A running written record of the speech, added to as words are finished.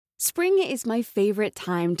Spring is my favorite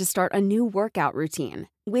time to start a new workout routine.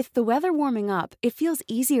 With the weather warming up, it feels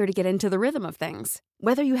easier to get into the rhythm of things.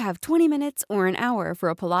 Whether you have 20 minutes or an hour for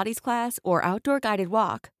a Pilates class or outdoor guided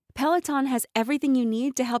walk, Peloton has everything you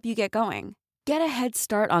need to help you get going. Get a head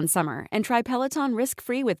start on summer and try Peloton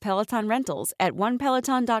risk-free with Peloton Rentals at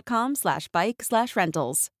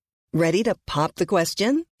onepeloton.com/bike/rentals. Ready to pop the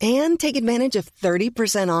question and take advantage of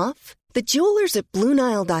 30% off? The jewelers at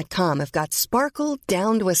BlueNile.com have got sparkle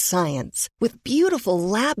down to a science with beautiful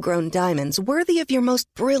lab-grown diamonds worthy of your most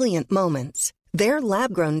brilliant moments. Their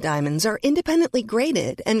lab-grown diamonds are independently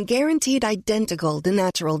graded and guaranteed identical to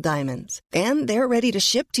natural diamonds. And they're ready to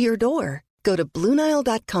ship to your door. Go to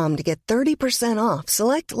BlueNile.com to get 30% off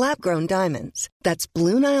select lab-grown diamonds. That's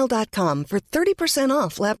BlueNile.com for 30%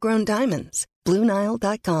 off lab-grown diamonds.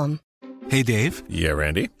 BlueNile.com. Hey, Dave. Yeah,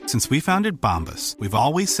 Randy. Since we founded Bombas, we've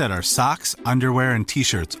always said our socks, underwear, and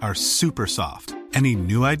T-shirts are super soft. Any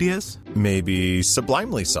new ideas? Maybe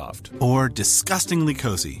sublimely soft. Or disgustingly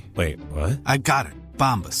cozy. Wait, what? I got it.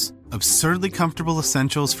 Bombas. Absurdly comfortable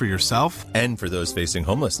essentials for yourself and for those facing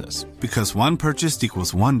homelessness. Because one purchased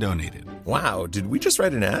equals one donated. Wow, did we just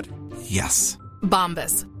write an ad? Yes.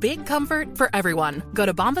 Bombas. Big comfort for everyone. Go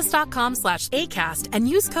to bombas.com/ACAST and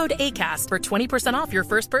use code ACAST for 20% off your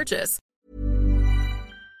first purchase.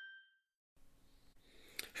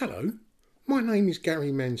 Hello, my name is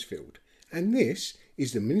Gary Mansfield, and this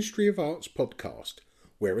is the Ministry of Arts podcast,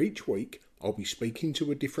 where each week I'll be speaking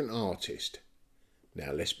to a different artist.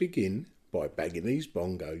 Now let's begin by bagging these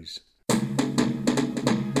bongos.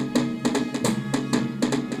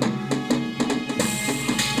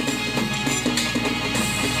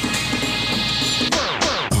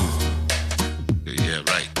 Yeah,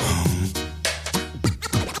 right.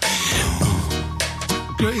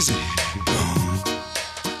 Crazy.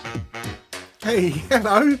 Hey,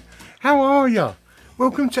 hello, how are ya?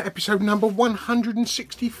 Welcome to episode number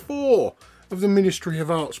 164 of the Ministry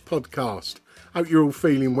of Arts podcast. Hope you're all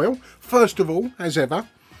feeling well. First of all, as ever,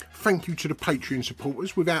 thank you to the Patreon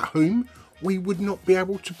supporters, without whom we would not be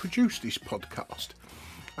able to produce this podcast.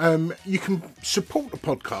 You can support the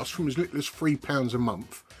podcast from as little as £3 a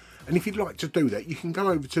month. And if you'd like to do that, you can go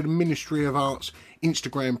over to the Ministry of Arts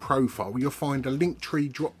Instagram profile. You'll find a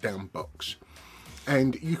Linktree drop-down box.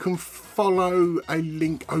 And you can follow a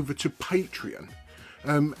link over to Patreon.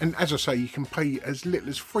 And as I say, you can pay as little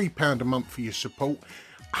as £3 a month for your support,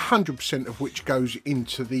 100% of which goes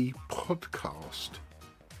into the podcast.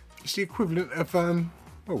 It's the equivalent of,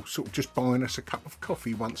 sort of just buying us a cup of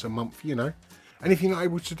coffee once a month, you know. And if you're not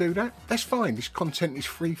able to do that, that's fine. This content is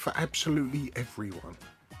free for absolutely everyone.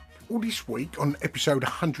 Well, this week on episode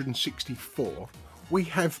 164, we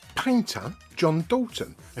have painter John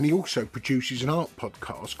Dalton, and he also produces an art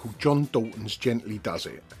podcast called John Dalton's Gently Does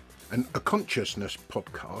It, and a consciousness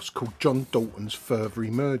podcast called John Dalton's Further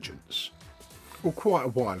Emergence. Well, quite a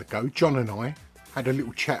while ago, John and I had a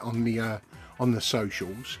little chat on the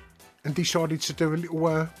socials and decided to do a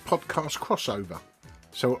little podcast crossover.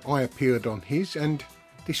 So I appeared on his, and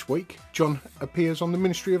this week John appears on the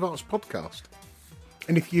Ministry of Arts podcast.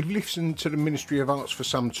 And if you've listened to the Ministry of Arts for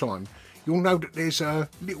some time, you'll know that there's a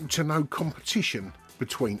little to no competition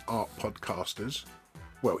between art podcasters.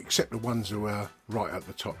 Well, except the ones who are right at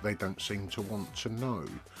the top, they don't seem to want to know.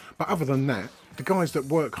 But other than that, the guys that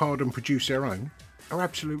work hard and produce their own are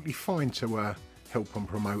absolutely fine to help and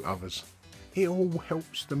promote others. It all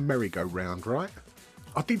helps the merry-go-round, right?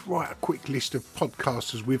 I did write a quick list of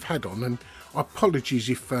podcasters we've had on, and apologies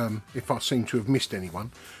if I seem to have missed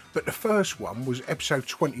anyone. But the first one was episode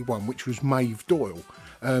 21, which was Maeve Doyle.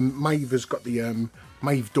 Maeve has got the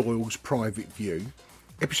Maeve Doyle's Private View.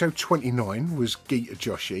 Episode 29 was Geeta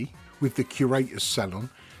Joshi with the Curator's Salon.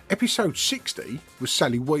 Episode 60 was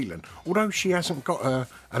Sally Whelan. Although she hasn't got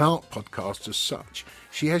an art podcast as such,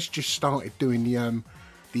 she has just started doing the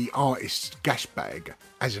Artist's Gas Bag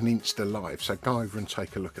as an Insta Live. So go over and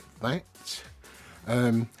take a look at that.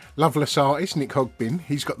 Loveless artist Nick Hogbin,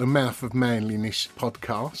 he's got the Mouth of Manliness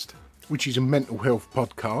podcast, which is a mental health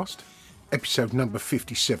podcast. Episode number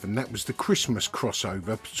 57, that was the Christmas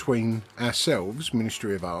crossover between ourselves,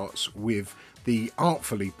 Ministry of Arts, with the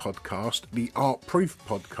Artfully podcast, the Art Proof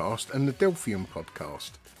podcast, and the Delphian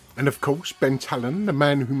podcast. And of course, Ben Talon, the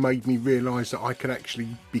man who made me realise that I could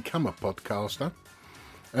actually become a podcaster.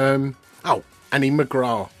 Annie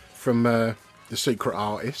McGrath from The Secret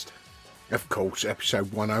Artist. Of course,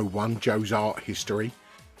 episode 101, Joe's Art History.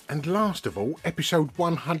 And last of all, episode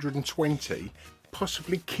 120,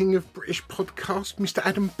 possibly King of British Podcast, Mr.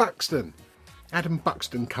 Adam Buxton. Adam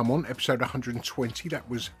Buxton come on, episode 120, that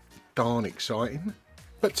was darn exciting.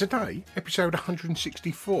 But today, episode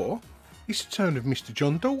 164, It's the turn of Mr.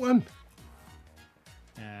 John Dalton.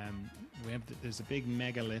 There's a big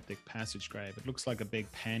megalithic passage grave. It looks like a big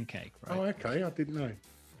pancake, right? Oh, okay. I didn't know.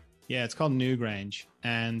 Yeah, it's called Newgrange,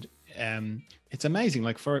 and it's amazing.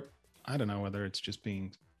 Like I don't know whether it's just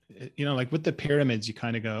being, like with the pyramids, you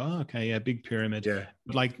kind of go, oh, okay, yeah, big pyramid. Yeah.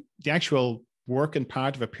 But like the actual working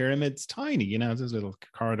part of a pyramid's tiny. There's a little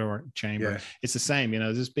corridor chamber. Yeah. It's the same.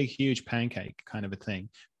 There's this big, huge pancake kind of a thing,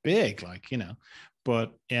 big,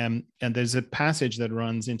 But and there's a passage that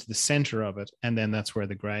runs into the center of it, and then that's where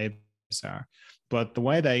the graves are. But the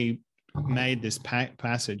way they made this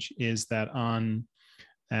passage is that on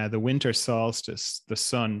the winter solstice, the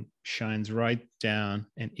sun shines right down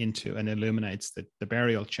and into and illuminates the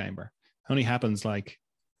burial chamber. It only happens like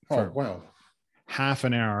for half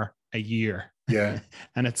an hour a year. Yeah.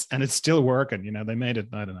 and it's still working. They made it,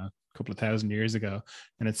 I don't know, a couple of thousand years ago,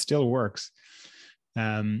 and it still works.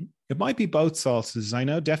 It might be both solstices. I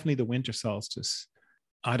know definitely the winter solstice.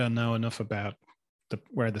 I don't know enough about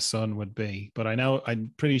where the sun would be, but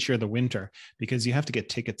I'm pretty sure the winter, because you have to get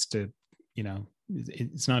tickets to,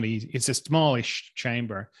 it's not easy. It's a smallish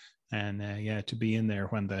chamber, and to be in there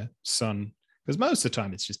when the sun, because most of the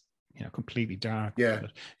time it's just completely dark. Yeah.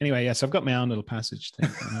 But anyway, yes, I've got my own little passage thing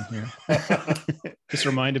here. Just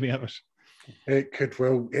reminded me of it. It could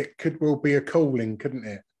well be a calling, couldn't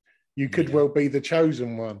it? You could well be the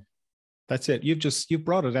chosen one. That's it. You've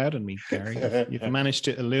brought it out in me, Gary. You've managed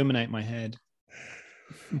to illuminate my head.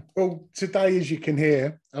 Well, today, as you can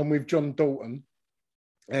hear, I'm with John Dalton.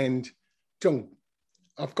 And John,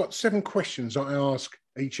 I've got 7 questions I ask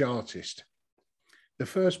each artist. The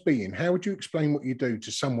first being, how would you explain what you do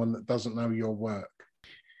to someone that doesn't know your work?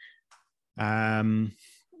 Often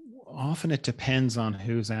it depends on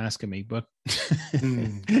who's asking me, but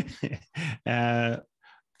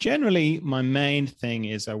generally my main thing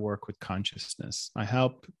is I work with consciousness. I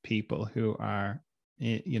help people who are,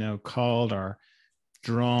 called or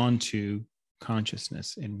drawn to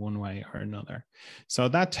consciousness in one way or another. So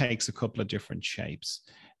that takes a couple of different shapes.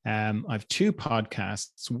 I've 2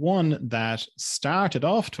 podcasts, one that started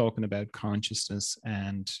off talking about consciousness,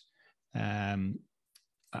 and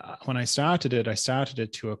when I started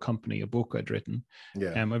it to accompany a book I'd written.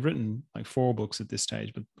 Yeah. I've written like 4 books at this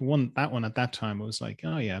stage, but that one at that time, I was like,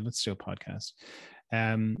 oh yeah, let's do a podcast.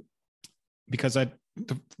 Because the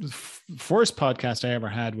first podcast I ever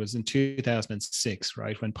had was in 2006,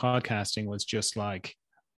 right? When podcasting was just like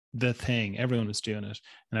the thing, everyone was doing it.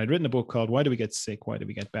 And I'd written a book called Why Do We Get Sick? Why Do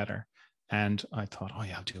We Get Better? And I thought, oh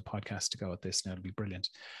yeah, I'll do a podcast to go with this now. It'll be brilliant.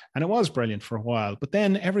 And it was brilliant for a while, but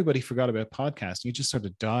then everybody forgot about podcasting. It just sort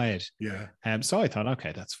of died. Yeah. So I thought,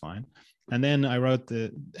 okay, that's fine. And then I wrote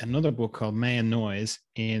another book called May and Noise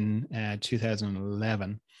in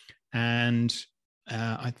 2011. And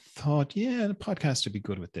I thought, yeah, the podcast would be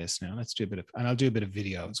good with this now. Let's do and I'll do a bit of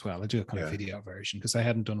video as well. I'll do a kind of video version because I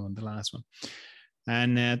hadn't done one the last one.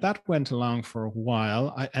 And that went along for a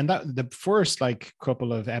while. The first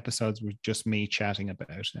couple of episodes were just me chatting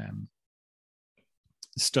about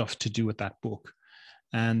stuff to do with that book.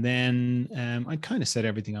 And then I kind of said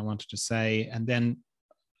everything I wanted to say. And then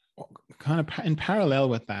kind of in parallel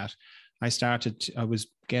with that, I was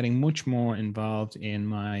getting much more involved in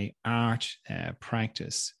my art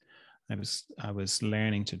practice. I was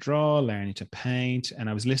learning to draw, learning to paint, and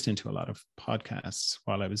I was listening to a lot of podcasts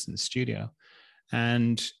while I was in the studio.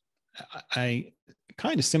 And I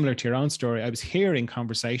kind of similar to your own story, I was hearing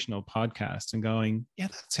conversational podcasts and going, yeah,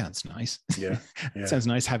 that sounds nice. Yeah. It sounds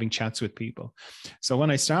nice having chats with people. So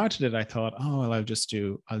when I started it, I thought, oh, well, I'll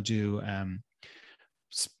do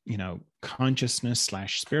consciousness /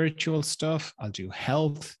 spiritual stuff. I'll do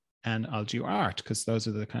health, and I'll do art, because those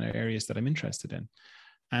are the kind of areas that I'm interested in.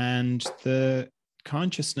 And the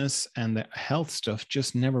consciousness and the health stuff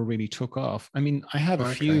just never really took off. I mean, I had a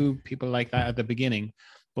few people like that at the beginning,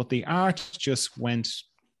 but the art just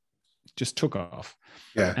took off.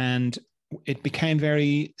 Yeah. And it became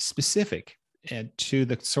very specific to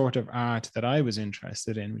the sort of art that I was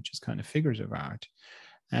interested in, which is kind of figurative art.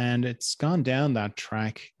 And it's gone down that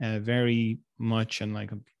track very much, and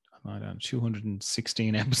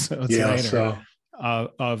 216 episodes later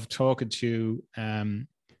of talking to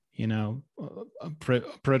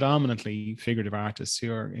predominantly figurative artists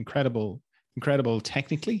who are incredible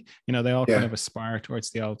technically. They all kind of aspire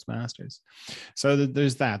towards the old masters. So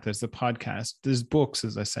there's that. There's the podcast. There's books,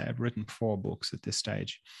 as I say. I've written 4 books at this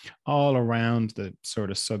stage, all around the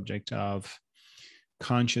sort of subject of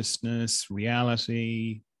consciousness,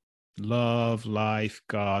 reality, love, life,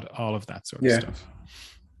 God, all of that sort of stuff.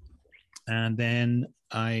 And then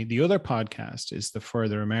the other podcast is the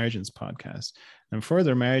Further Emergence podcast. And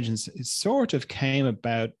Further Emergence, it sort of came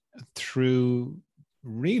about through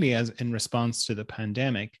really as in response to the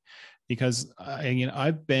pandemic, because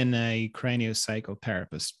I've been a craniosacral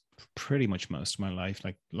therapist pretty much most of my life,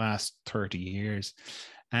 like last 30 years,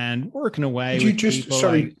 and working away with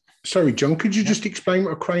people. Sorry, John, could you just explain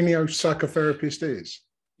what a craniopsychotherapist is?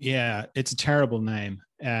 Yeah, it's a terrible name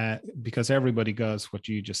because everybody goes what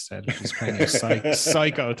you just said, which is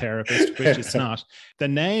psychotherapist, which it's not. The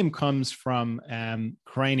name comes from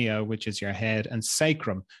cranio, which is your head, and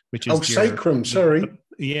sacrum, which is sacrum. Sorry.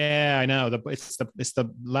 Yeah, I know. It's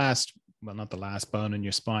the last, well, not the last bone in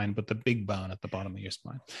your spine, but the big bone at the bottom of your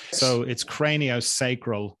spine. So it's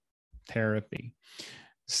craniosacral therapy.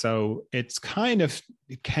 So it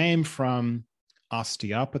came from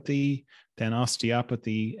osteopathy. Then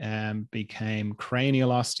osteopathy became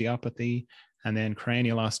cranial osteopathy, and then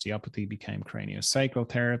cranial osteopathy became craniosacral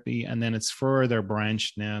therapy, and then it's further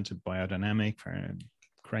branched now to biodynamic for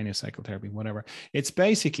craniosacral therapy, whatever. It's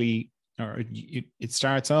basically, it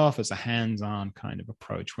starts off as a hands-on kind of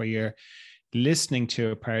approach where you're listening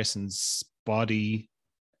to a person's body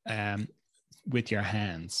with your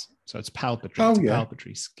hands. So it's palpatory,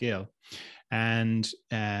 palpatory skill, and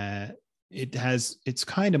it's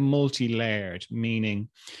kind of multi-layered, meaning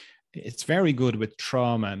it's very good with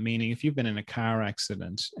trauma, meaning if you've been in a car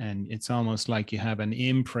accident and it's almost like you have an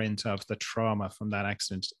imprint of the trauma from that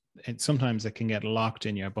accident, and sometimes it can get locked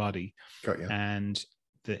in your body. Got you. And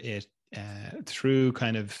through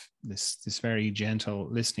kind of this very gentle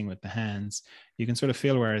listening with the hands, you can sort of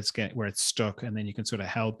feel where it's stuck, and then you can sort of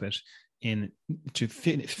help it to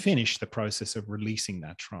finish the process of releasing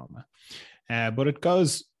that trauma. But it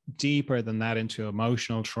goes deeper than that into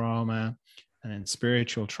emotional trauma and then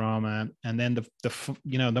spiritual trauma, and then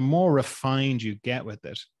the more refined you get with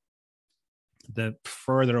it, the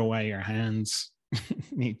further away your hands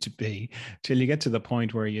need to be, till you get to the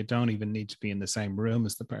point where you don't even need to be in the same room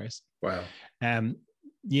as the person. Wow.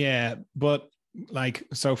 Yeah, but like,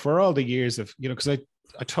 so for all the years of, because I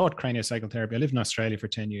taught craniosacral therapy. I lived in Australia for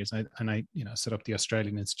 10 years, and I set up the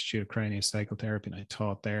Australian Institute of Craniosacral Therapy, and I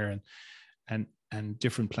taught there and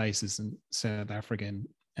different places in South Africa.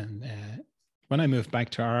 And when I moved back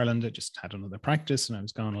to Ireland, I just had another practice and I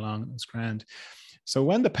was going along, and it was grand. So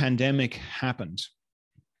when the pandemic happened,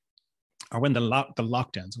 or when the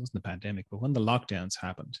lockdowns, it wasn't the pandemic, but when the lockdowns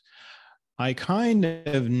happened, I kind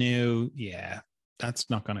of knew, that's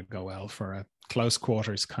not going to go well for a close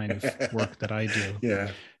quarters kind of work that I do.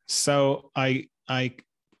 Yeah. So I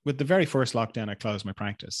with the very first lockdown, I closed my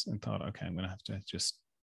practice and thought, okay, I'm going to have to just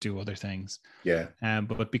do other things. Yeah.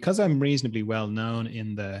 But because I'm reasonably well known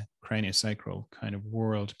in the craniosacral kind of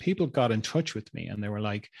world, people got in touch with me and they were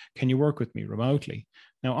like, can you work with me remotely?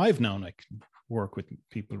 Now, I've known I can work with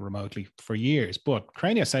people remotely for years, but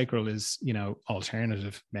craniosacral is,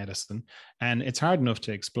 alternative medicine, and it's hard enough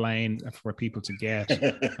to explain for people to get.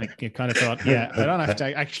 Like, you kind of thought, I don't have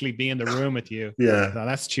to actually be in the room with you. Yeah, so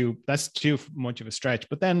that's too much of a stretch.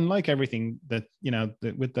 But then, like everything that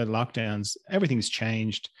with the lockdowns, everything's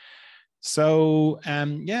changed. So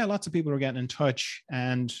lots of people are getting in touch,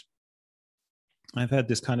 and I've had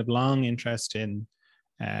this kind of long interest in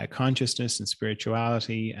consciousness and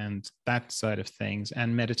spirituality and that side of things,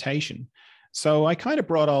 and meditation. So I kind of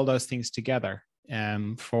brought all those things together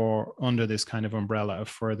for under this kind of umbrella of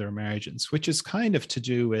Further Emergence, which is kind of to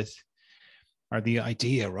do with, or the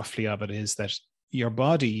idea roughly of it is that your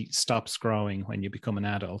body stops growing when you become an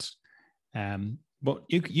adult, but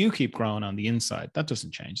you keep growing on the inside. That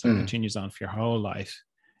doesn't change. That continues on for your whole life.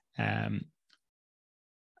 You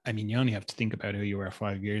only have to think about who you were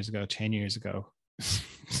 5 years ago, 10 years ago.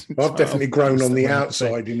 I've definitely grown on the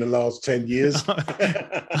outside in the last 10 years.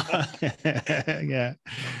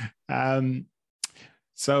 Yeah.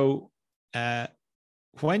 So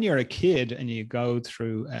when you're a kid and you go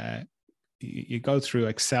through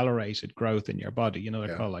accelerated growth in your body,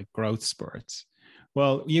 they're called like growth spurts.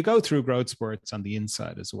 Well, you go through growth spurts on the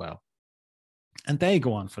inside as well, and they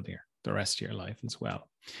go on for the rest of your life as well.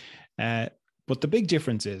 But the big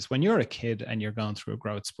difference is when you're a kid and you're going through a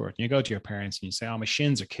growth spurt, and you go to your parents and you say, oh, my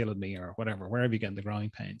shins are killing me, or whatever, wherever you get the growing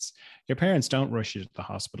pains. Your parents don't rush you to the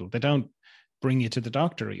hospital. They don't bring you to the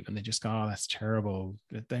doctor even. They just go, oh, that's terrible.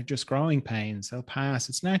 They're just growing pains. They'll pass.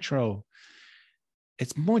 It's natural.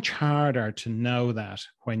 It's much harder to know that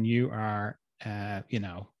when you are,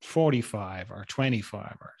 45 or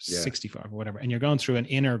 25 or 65 or whatever, and you're going through an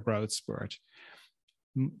inner growth spurt.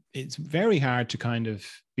 It's very hard to kind of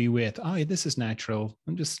be with, oh, this is natural.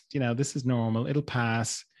 I'm just, this is normal. It'll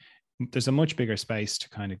pass. There's a much bigger space to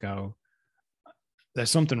kind of go, there's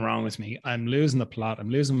something wrong with me. I'm losing the plot. I'm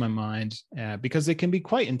losing my mind, because it can be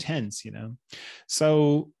quite intense, you know.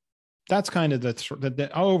 So that's kind of the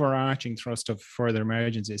overarching thrust of Further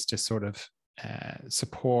Emergence, is to sort of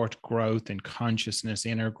support growth in consciousness,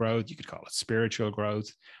 inner growth. You could call it spiritual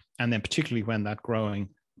growth. And then particularly when that growing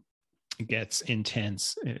gets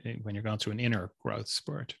intense, when you're going through an inner growth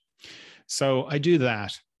spurt. So I do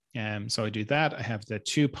that. I have the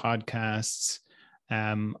 2 podcasts.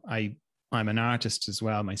 I'm an artist as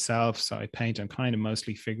well myself, so I paint. I'm kind of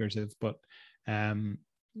mostly figurative, but kind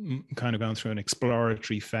of going through an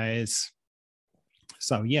exploratory phase.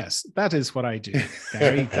 So yes, that is what I do.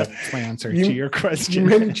 Gary, that's my answer to your question.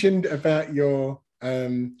 You mentioned about your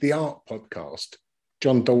the art podcast.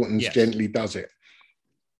 John Dalton's Gently Does It.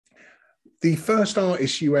 The first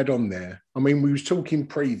artist you had on there, I mean, we was talking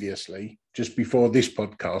previously, just before this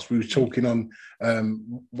podcast, we was talking on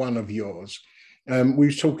one of yours. We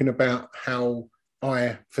was talking about how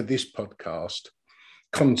I, for this podcast,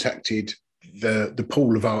 contacted the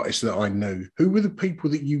pool of artists that I knew. Who were the people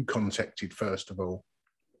that you contacted first of all?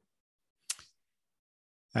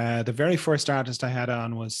 The very first artist I had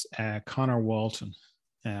on was Connor Walton.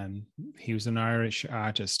 He was an Irish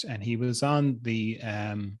artist, and he was on the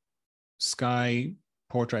Sky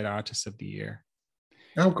Portrait Artist of the Year.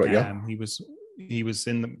 Oh, got you. He was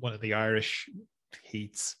in one of the Irish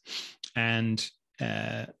heats, and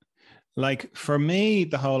like for me,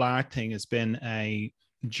 the whole art thing has been a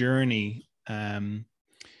journey,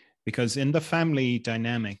 because in the family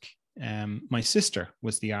dynamic, my sister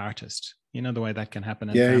was the artist. You know the way that can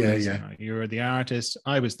happen in families. Yeah. You know, you were the artist.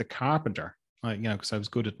 I was the carpenter. Because I was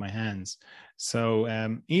good at my hands. So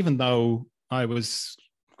even though I was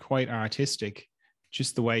quite artistic,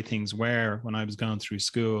 just the way things were when I was going through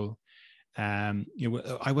school,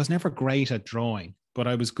 I was never great at drawing, but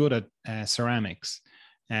I was good at ceramics,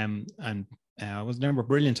 and I was never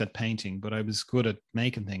brilliant at painting, but I was good at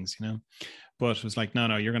making things, you know. But it was like,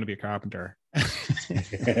 no, you're going to be a carpenter.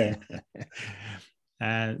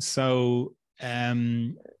 So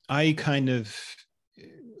I kind of,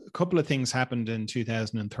 a couple of things happened in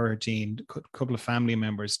 2013. A couple of family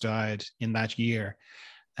members died in that year,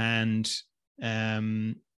 and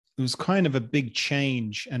it was kind of a big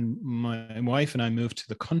change. And my wife and I moved to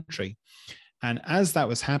the country, and as that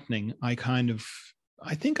was happening, I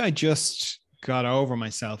think I just got over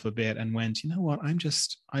myself a bit and went, you know what,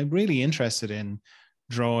 I'm really interested in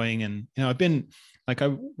drawing. And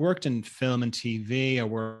I worked in film and TV. I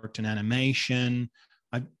worked in animation.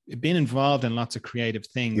 I've been involved in lots of creative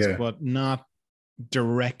things, but not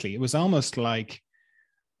directly. It was almost like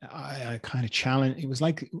I kind of challenged. It was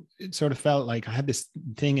like, it sort of felt like I had this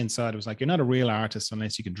thing inside. It was like, you're not a real artist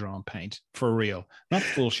unless you can draw and paint for real, not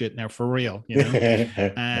bullshit now, for real, you know?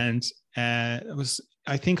 And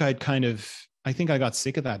I think I got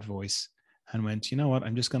sick of that voice and went, you know what,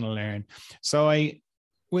 I'm just going to learn. So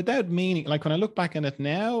without meaning, like when I look back on it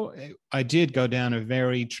now, I did go down a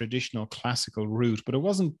very traditional classical route, but it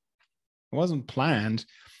wasn't planned.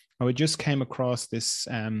 I just came across this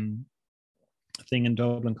thing in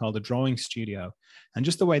Dublin called the Drawing Studio, and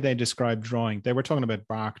just the way they described drawing, they were talking about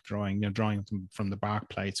bark drawing, drawing from the bark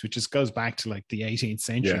plates, which just goes back to like the 18th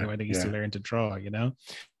century, the way they used to learn to draw,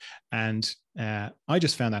 and I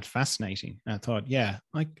just found that fascinating. I thought,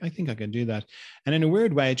 I think I can do that. And in a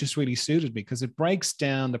weird way, it just really suited me, because it breaks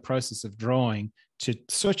down the process of drawing to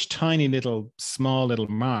such tiny little, small little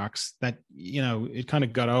marks that, it kind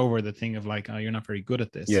of got over the thing of like, oh, you're not very good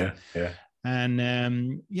at this. Yeah.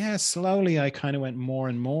 And slowly I kind of went more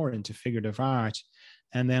and more into figurative art.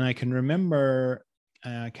 And then I can remember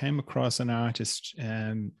I came across an artist,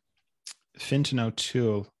 Fintan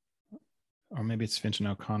O'Toole, or maybe it's Fintan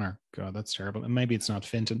O'Connor. God, that's terrible. And maybe it's not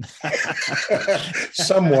Fintan.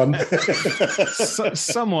 Someone.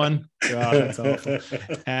 Someone. God, that's awful.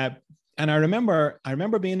 And I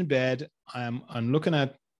remember being in bed. I'm looking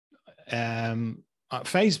at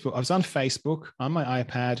Facebook. I was on Facebook on my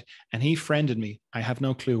iPad, and he friended me. I have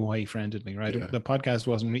no clue why he friended me. Right, the podcast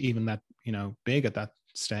wasn't even that big at that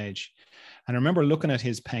stage. And I remember looking at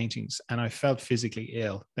his paintings, and I felt physically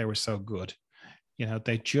ill. They were so good.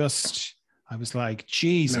 I was like,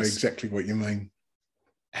 Jesus. I know exactly what you mean.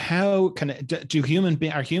 How can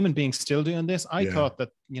are human beings still doing this? I thought that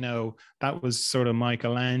that was sort of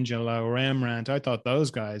Michelangelo, Rembrandt. I thought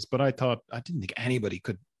those guys, but I didn't think anybody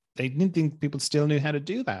could. They didn't think people still knew how to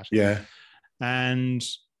do that. Yeah. And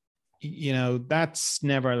that's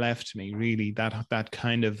never left me, really, that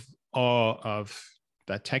kind of awe of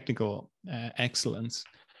that technical excellence,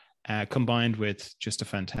 combined with just a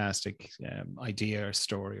fantastic idea or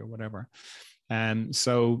story or whatever.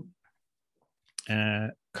 So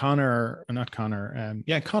Connor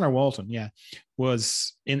Walton,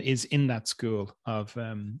 is in that school of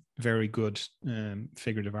very good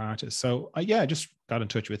figurative artists. So I just got in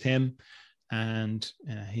touch with him, and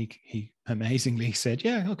he amazingly said,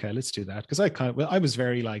 "Yeah, okay, let's do that." Because I was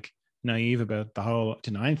very like naive about the whole,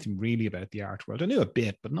 didn't know anything really about the art world. I knew a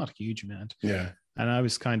bit, but not a huge amount. Yeah, and I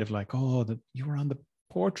was kind of like, "Oh, you were on the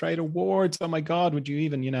Portrait Awards. Oh my God, would you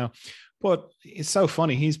even, you know?" But it's so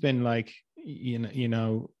funny. He's been like, you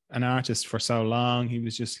know, an artist for so long. He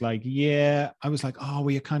was just like, yeah. I was like, oh,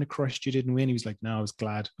 well, you kind of crushed, you didn't win. He was like, no, I was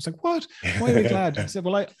glad. I was like, what? Why are you glad? He said,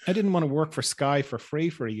 well, I didn't want to work for Sky for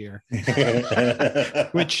free for a year,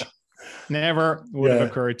 which never would have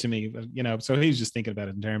occurred to me. But, you know, so he was just thinking about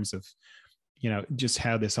it in terms of, you know, just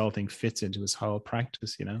how this whole thing fits into his whole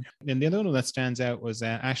practice, you know. And the other one that stands out was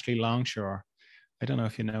Ashley Longshore. I don't know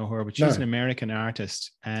if you know her, but she's an American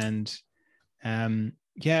artist. And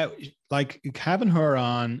like having her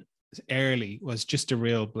on early was just a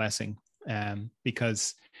real blessing,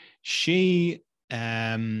 because she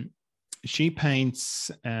paints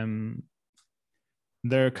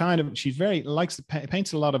she's very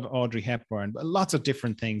paints a lot of Audrey Hepburn, but lots of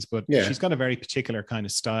different things, but she's got a very particular kind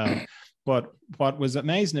of style. But what was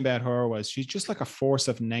amazing about her was she's just like a force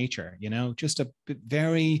of nature, you know, just a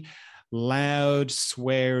very loud,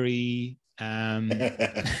 sweary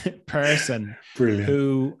person. Brilliant.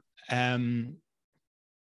 Who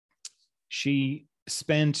she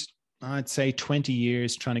spent, I'd say, 20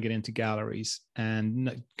 years trying to get into galleries,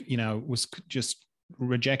 and, you know, was just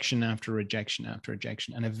rejection after rejection after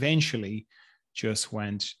rejection, and eventually just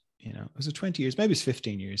went, you know, was it 20 years? Maybe it's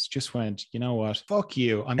 15 years. Just went, you know what? Fuck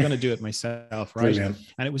you. I'm going to do it myself. Right. Brilliant.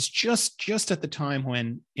 And it was just at the time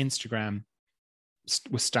when Instagram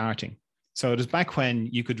was starting. So it was back when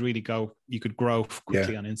you could grow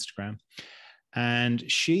quickly on Instagram. And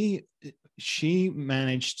she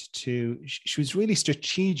managed to, she was really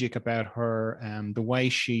strategic about her, the way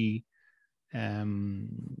she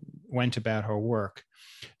went about her work.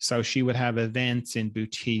 So she would have events in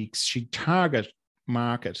boutiques. She'd target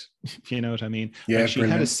market, if you know what I mean. Yeah, and she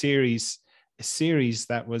brilliant. had a series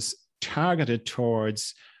that was targeted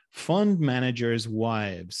towards fund managers'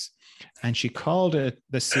 wives, and she called it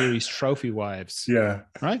the series Trophy Wives. Yeah,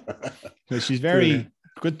 right. So she's very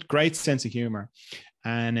good, great sense of humor,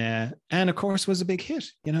 and of course was a big hit.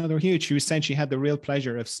 You know, they were huge. She was saying she had the real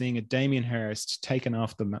pleasure of seeing a Damien Hirst taken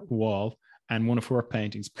off the wall and one of her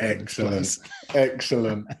paintings. Excellent.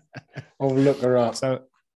 Oh, look her up. So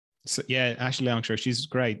yeah, Ashley Longshore, she's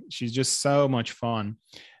great. She's just so much fun.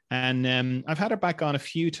 And I've had her back on a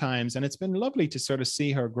few times, and it's been lovely to sort of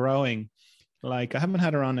see her growing. Like, I haven't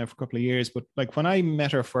had her on now for a couple of years, but like when I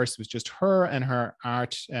met her first, it was just her and her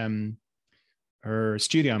art, her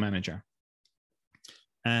studio manager.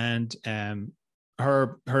 And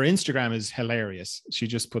her Instagram is hilarious. She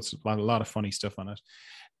just puts a lot of funny stuff on it.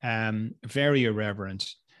 Very irreverent.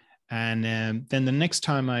 And then the next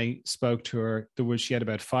time I spoke to her, she had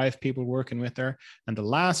about 5 people working with her. And the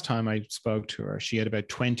last time I spoke to her, she had about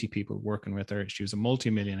 20 people working with her. She was a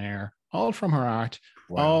multimillionaire, all from her art,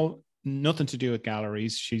 all nothing to do with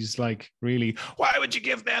galleries. She's like, really, why would you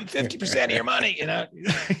give them 50% of your money? You know?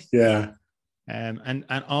 Yeah. And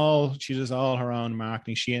she does all her own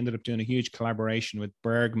marketing. She ended up doing a huge collaboration with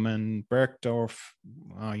Bergdorf.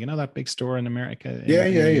 Oh, you know that big store in America?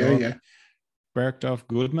 Yeah. Bergdorf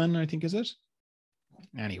Goodman, I think, is it?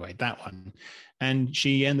 Anyway, that one. And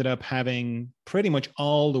she ended up having pretty much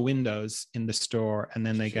all the windows in the store, and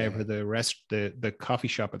then they gave her the coffee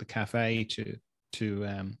shop or the cafe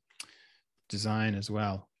to design as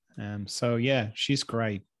well. So yeah, she's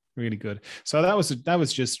great, really good. So that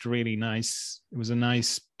was just really nice. It was a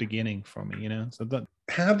nice beginning for me, you know. So that.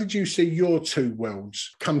 How did you see your two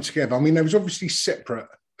worlds come together? I mean, they was obviously separate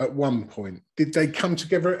at one point. Did they come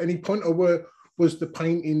together at any point, or was the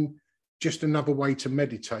painting just another way to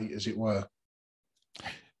meditate, as it were?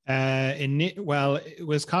 It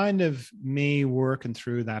was kind of me working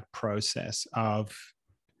through that process of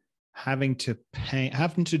having to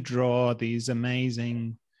draw these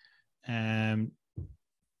amazing,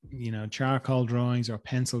 charcoal drawings or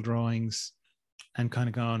pencil drawings, and kind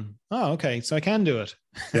of going, oh, okay, so I can do it.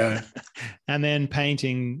 Yeah. And then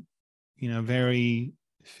painting, very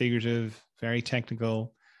figurative, very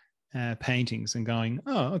technical paintings, and going,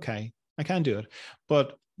 oh, okay, I can do it.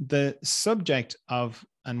 But the subject of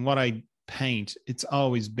and what I paint, it's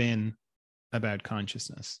always been about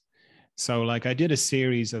consciousness. So like I did a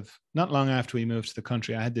series of, not long after we moved to the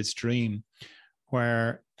country, I had this dream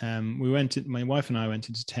where my wife and I went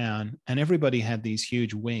into town, and everybody had these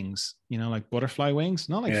huge wings, like butterfly wings,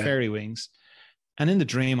 not like fairy wings. And in the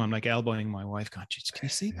dream, I'm like elbowing my wife, going, "Can you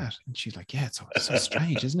see that?" And she's like, "Yeah, it's so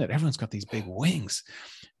strange, isn't it? Everyone's got these big wings."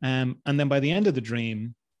 And then by the end of the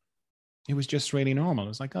dream, it was just really normal. It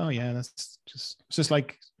was like, "Oh yeah, it's just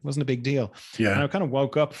like, it wasn't a big deal." Yeah. And I kind of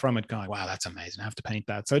woke up from it going, "Wow, that's amazing. I have to paint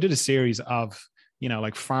that." So I did a series of,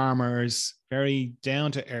 like farmers, very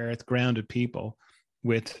down to earth, grounded people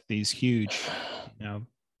with these huge,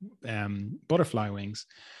 butterfly wings,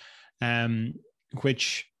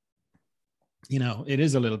 which, it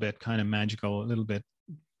is a little bit kind of magical, a little bit,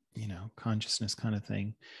 consciousness kind of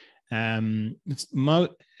thing.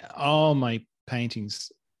 All my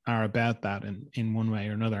paintings are about that in one way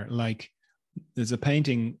or another. Like, there's a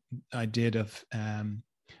painting I did of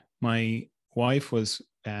my wife was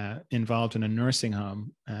involved in a nursing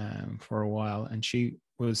home for a while, and she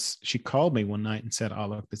called me one night and said, "Oh,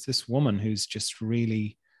 look, there's this woman who's just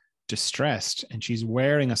really distressed, and she's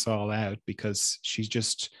wearing us all out because she's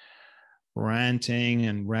just ranting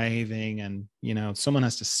and raving, and someone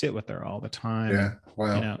has to sit with her all the time." Yeah.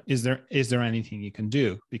 Wow. Is there anything you can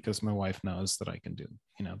do? Because my wife knows that I can do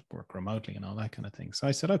work remotely and all that kind of thing. So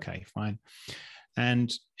I said, okay, fine.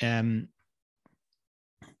 And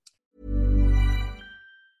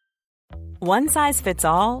one size fits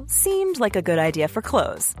all seemed like a good idea for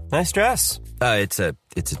clothes. Nice dress. It's a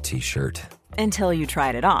t-shirt. Until you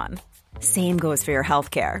tried it on. Same goes for your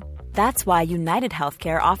healthcare. That's why United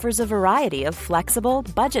Healthcare offers a variety of flexible,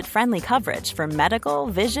 budget-friendly coverage for medical,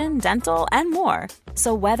 vision, dental, and more.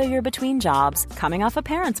 So whether you're between jobs, coming off a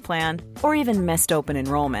parent's plan, or even missed open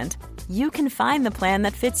enrollment, you can find the plan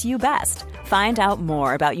that fits you best. Find out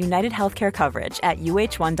more about United Healthcare coverage at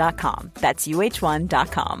uh1.com. That's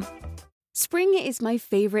uh1.com. Spring is my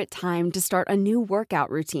favorite time to start a new workout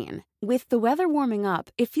routine. With the weather warming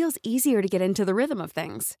up, it feels easier to get into the rhythm of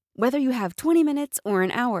things. Whether you have 20 minutes or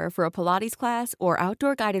an hour for a Pilates class or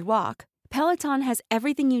outdoor guided walk, Peloton has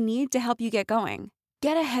everything you need to help you get going.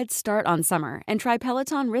 Get a head start on summer and try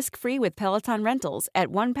Peloton risk-free with Peloton Rentals at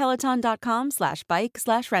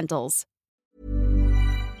onepeloton.com/bike/rentals.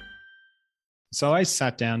 So I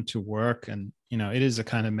sat down to work, and, it is a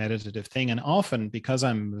kind of meditative thing. And often, because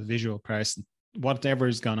I'm a visual person, whatever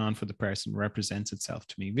has gone on for the person represents itself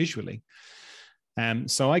to me visually.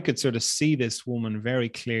 So I could sort of see this woman very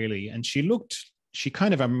clearly, and she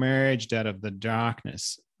kind of emerged out of the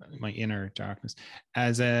darkness, my inner darkness,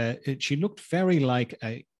 she looked very like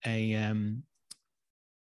a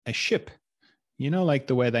ship, like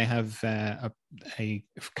the way they have a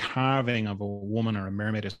carving of a woman or a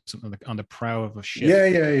mermaid or something on the prow of a ship. Yeah.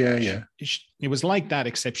 It was like that,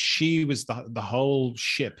 except she was the whole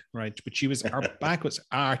ship, right? But her back was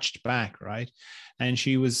arched back, right? And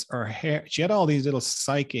her hair, she had all these little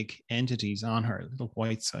psychic entities on her, little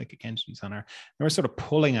white psychic entities on her. They were sort of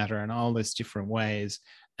pulling at her in all these different ways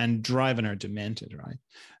and driving her demented, right?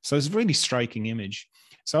 So it's a really striking image.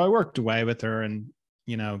 So I worked away with her, and,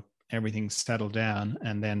 everything settled down.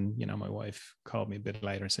 And then, my wife called me a bit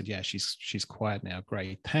later and said, "Yeah, she's quiet now.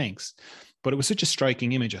 Great, thanks." But it was such a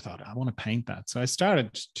striking image. I thought, I want to paint that. So I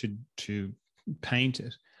started to paint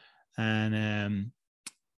it. And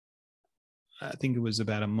I think it was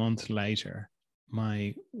about a month later,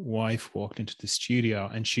 my wife walked into the studio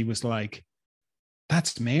and she was like,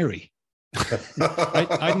 "That's Mary."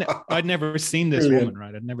 I'd never seen this woman,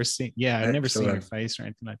 right? I'd never seen her face or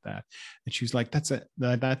anything like that. And she was like, that's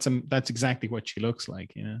exactly what she looks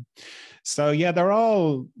like, So yeah, they're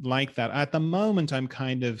all like that. At the moment, I'm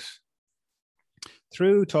kind of,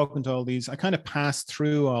 through talking to all these, I kind of passed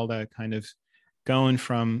through all that, kind of going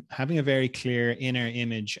from having a very clear inner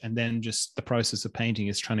image, and then just the process of painting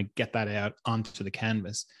is trying to get that out onto the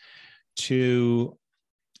canvas, to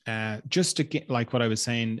just to get, like what I was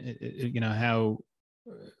saying, how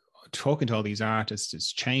talking to all these artists has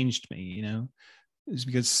changed me, is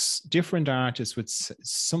because different artists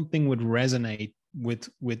something would resonate with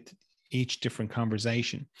each different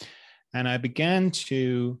conversation. And I began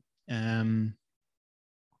to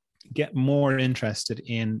get more interested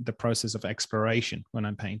in the process of exploration when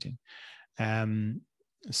I'm painting.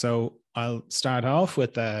 So I'll start off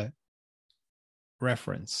with a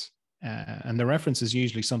reference. And the reference is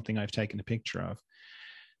usually something I've taken a picture of.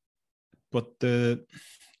 But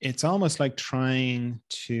it's almost like trying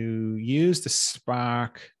to use the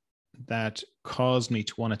spark that caused me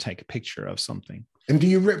to want to take a picture of something. And do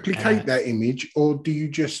you replicate that image, or do you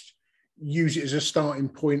just use it as a starting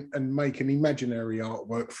point and make an imaginary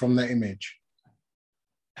artwork from that image?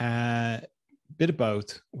 Bit of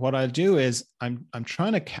both. What I'll do is I'm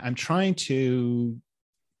trying to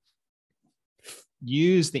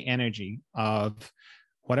use the energy of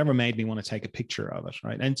whatever made me want to take a picture of it,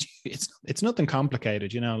 right? And it's nothing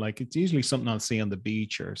complicated, you know, like it's usually something I'll see on the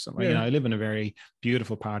beach or something. You know, I live in a very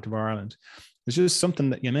beautiful part of Ireland. It's just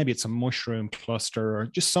something that, you know, maybe it's a mushroom cluster or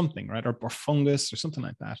just something, right? Or fungus or something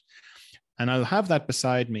like that. And I'll have that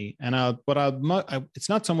beside me, and it's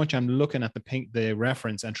not so much I'm looking at the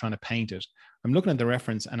reference and trying to paint it. I'm looking at the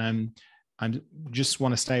reference, and I'm just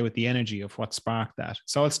want to stay with the energy of what sparked that.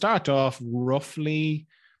 So I'll start off roughly,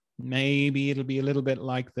 maybe it'll be a little bit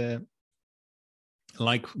like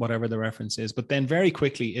whatever the reference is, but then very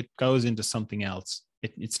quickly it goes into something else.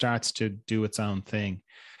 It starts to do its own thing.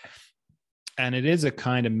 And it is a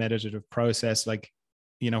kind of meditative process. Like,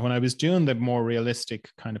 you know, when I was doing the more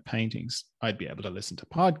realistic kind of paintings, I'd be able to listen to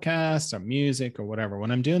podcasts or music or whatever.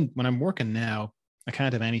 When I'm working now, I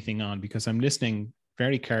can't have anything on because I'm listening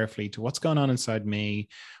very carefully to what's going on inside me,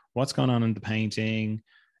 what's going on in the painting,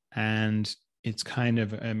 and it's kind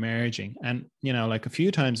of emerging. And, you know, like a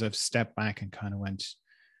few times I've stepped back and kind of went,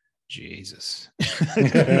 Jesus, you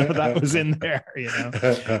know, that was in there, you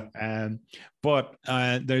know. But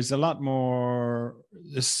there's a lot more.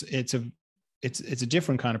 It's a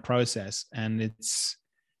different kind of process, and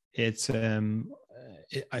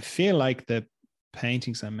I feel like the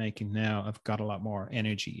paintings I'm making now have got a lot more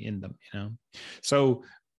energy in them, you know. So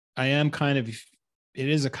I am it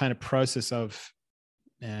is a kind of process of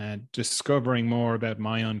discovering more about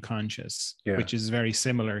my unconscious, which is very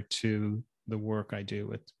similar to the work I do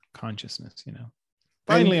with consciousness, you know.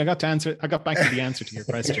 Finally, I got back to the answer to your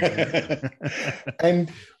question.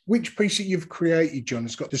 And which piece that you've created, John,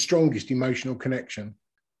 has got the strongest emotional connection?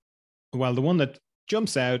 Well, the one that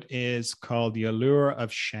jumps out is called The Allure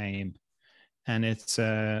of Shame. And it's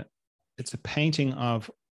a painting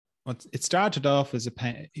of what it started off as a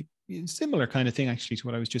similar kind of thing, actually, to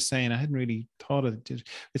what I was just saying. I hadn't really thought of it.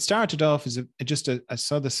 It started off as I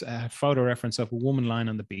saw this photo reference of a woman lying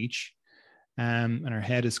on the beach. And her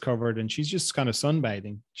head is covered and she's just kind of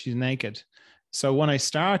sunbathing. She's naked. So when I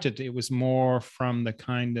started, it was more from the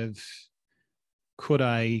kind of, could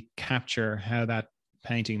I capture how that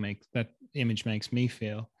image makes me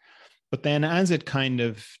feel? But then as it kind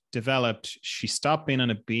of developed, she stopped being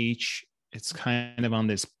on a beach. It's kind of on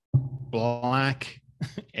this black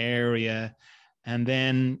area. And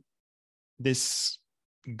then this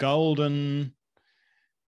golden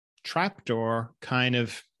trapdoor kind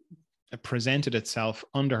of presented itself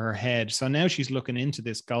under her head. So now she's looking into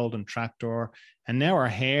this golden trapdoor, and now her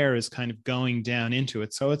hair is kind of going down into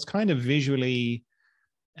it. So it's kind of visually,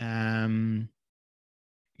 you know,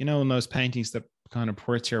 in those paintings that kind of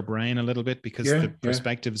hurts your brain a little bit because the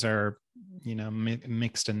perspectives are, you know,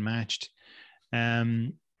 mixed and matched.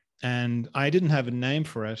 And I didn't have a name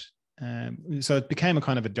for it. So it became a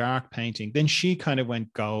kind of a dark painting. Then she kind of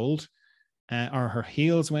went gold. Or her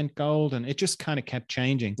heels went gold, and it just kind of kept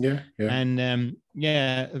changing. And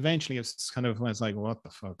eventually I was like, what the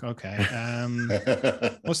fuck? Okay.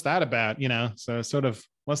 What's that about? You know, so sort of,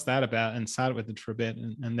 what's that about? And sat with it for a bit.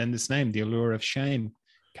 And then this name, The Allure of Shame,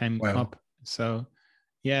 came up. So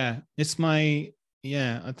it's my,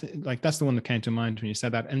 like that's the one that came to mind when you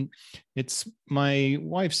said that. And it's my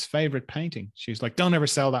wife's favorite painting. She's like, don't ever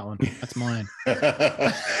sell that one. That's mine.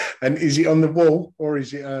 And is it on the wall, or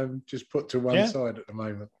is it just put to one side at the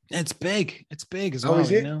moment? It's big. It's big as well.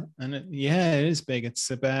 Is it? You know? And it is big.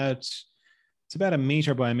 It's about a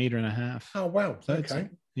meter by 1.5 meters. Oh, wow. So okay.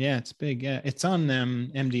 It's big. Yeah. It's on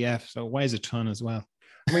MDF. So it weighs a ton as well.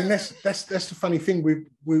 I mean, that's the funny thing.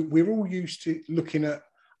 We're all used to looking at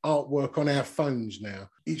artwork on our phones now.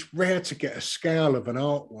 It's rare to get a scale of an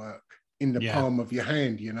artwork in the palm of your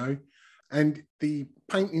hand, you know. And the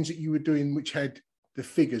paintings that you were doing, which had the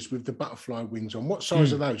figures with the butterfly wings on, what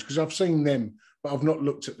size are those? Because I've seen them, but I've not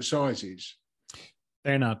looked at the sizes.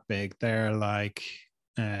 They're not big. They're like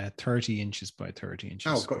 30 inches by 30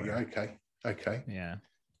 inches. Oh, got you. Okay. Yeah.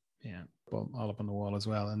 Well, all up on the wall as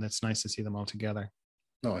well. And it's nice to see them all together.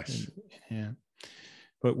 Nice. Yeah.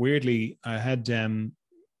 But weirdly, I had we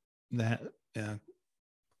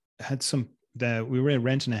were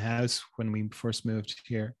renting a house when we first moved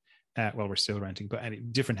here. Well, we're still renting, but a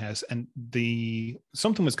different house. And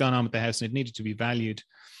something was going on with the house and it needed to be valued.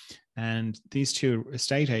 And these two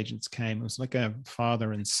estate agents came. It was like a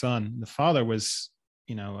father and son. The father was,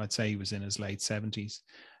 you know, I'd say he was in his late 70s.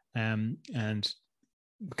 And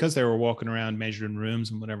because they were walking around measuring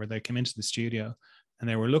rooms and whatever, they came into the studio and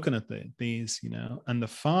they were looking at these, you know, and the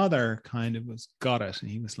father kind of got it. And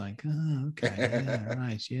he was like, oh, okay, yeah,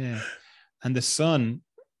 right, yeah. And the son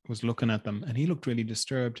was looking at them and he looked really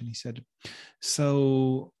disturbed. And he said,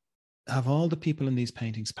 so have all the people in these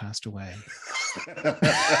paintings passed away?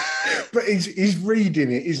 But he's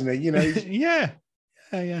reading it, isn't he? You know? Yeah.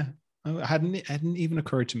 Yeah. It hadn't even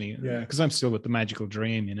occurred to me. Yeah. Because I'm still with the magical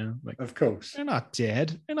dream, you know. Like, of course. They're not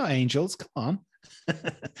dead. They're not angels. Come on.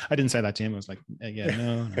 I didn't say that to him. I was like, yeah,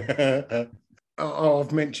 no.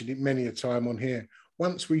 I've mentioned it many a time on here.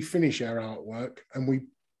 Once we finish our artwork and we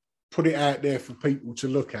put it out there for people to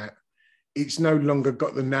look at, it's no longer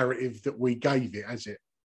got the narrative that we gave it, has it?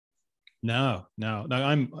 No.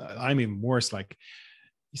 I'm even worse. Like,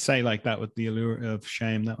 you say like that with the allure of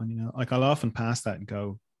shame, that one, you know, like I'll often pass that and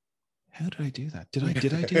go, how did I do that? Did I do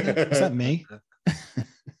that? Was that me?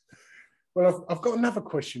 Well, I've got another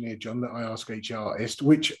question here, John, that I ask each artist,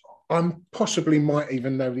 which I'm possibly might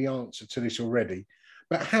even know the answer to this already.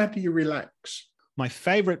 But how do you relax? My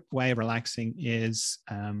favorite way of relaxing is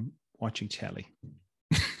watching telly.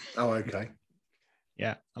 Oh, okay.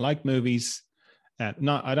 Yeah, I like movies. I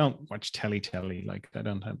don't watch telly. Like I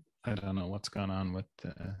don't know what's going on with.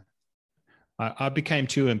 I became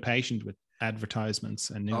too impatient with advertisements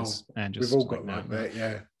and news, and just we've all got like that,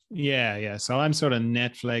 yeah. Yeah. So I'm sort of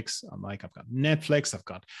Netflix. I'm like, I've got Netflix, I've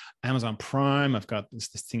got Amazon Prime, I've got this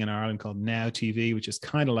thing in Ireland called Now TV, which is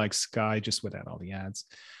kind of like Sky, just without all the ads.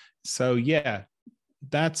 So yeah,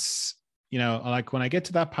 that's, you know, like when I get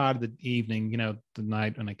to that part of the evening, you know, the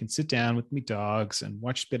night when I can sit down with my dogs and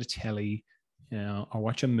watch a bit of telly, you know, or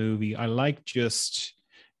watch a movie. I like just,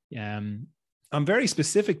 I'm very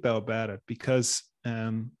specific though about it, because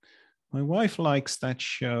my wife likes that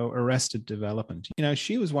show Arrested Development. You know,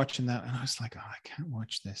 she was watching that and I was like, oh, I can't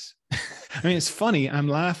watch this. I mean, it's funny. I'm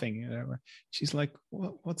laughing. You know? She's like,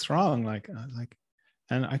 what's wrong? Like, I was like,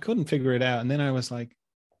 and I couldn't figure it out. And then I was like,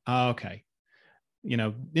 oh, okay. You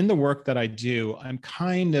know, in the work that I do, I'm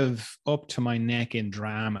kind of up to my neck in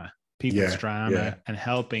drama, people's drama, and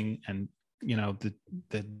helping, and, you know,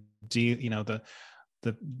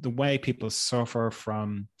 the way people suffer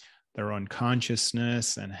from their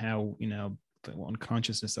unconsciousness, and how, you know, the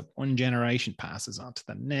unconsciousness of one generation passes on to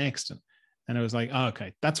the next. And it was like, oh,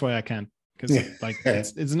 okay, that's why I can't, because like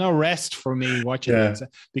it's no rest for me watching it,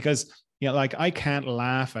 because, you know, like I can't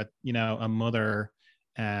laugh at, you know, a mother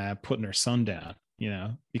putting her son down, you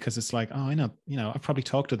know, because it's like, oh, I know, you know, I've probably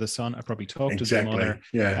talked to the son, I've probably talked to the mother.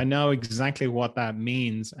 Yeah. I know exactly what that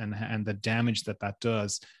means and the damage that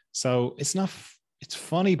does. So it's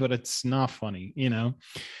funny, but it's not funny, you know.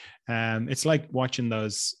 It's like watching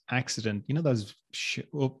those accident, you know, those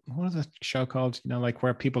what is that show called? You know, like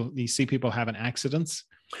where you see people having accidents.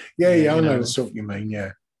 Yeah, I know the sort you mean.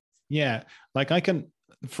 Yeah. Like I don't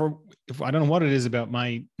know what it is about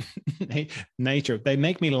my nature. They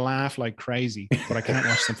make me laugh like crazy, but I can't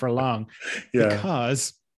watch them for long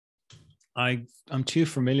because I'm too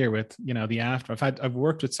familiar with, you know, the after. I've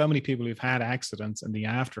worked with so many people who've had accidents and the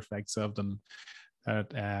after effects of them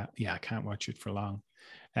that I can't watch it for long.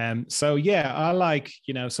 So yeah, I like,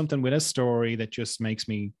 you know, something with a story that just makes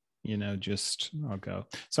me, you know, I'll go.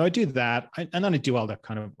 So I do that. And then I do all that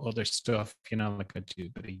kind of other stuff, you know, like I do a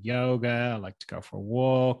bit of yoga. I like to go for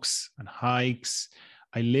walks and hikes.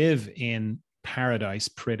 I live in paradise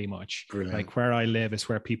pretty much. Brilliant. Like where I live is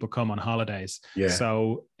where people come on holidays. Yeah.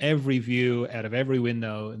 So every view out of every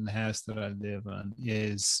window in the house that I live in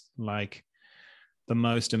is like the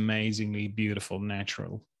most amazingly beautiful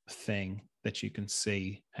natural thing that you can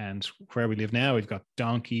see. And where we live now, we've got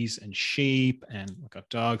donkeys and sheep and we've got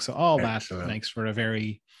dogs. So all that makes for a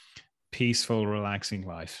very peaceful, relaxing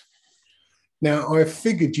life. Now, I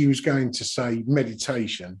figured you was going to say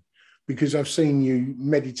meditation because I've seen you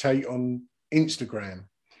meditate on Instagram.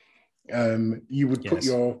 You would put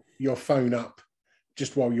your phone up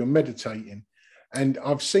just while you're meditating. And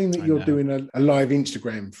I've seen that you're doing a live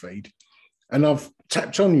Instagram feed. And I've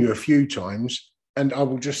tapped on you a few times. And I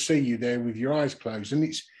will just see you there with your eyes closed. And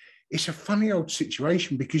it's a funny old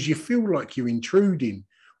situation because you feel like you're intruding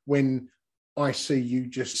when I see you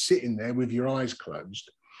just sitting there with your eyes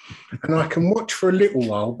closed. And I can watch for a little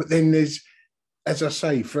while, but then there's, as I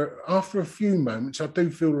say, after a few moments, I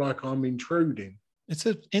do feel like I'm intruding. It's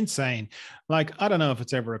insane. Like, I don't know if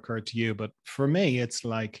it's ever occurred to you, but for me, it's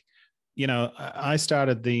like, you know, I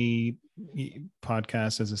started the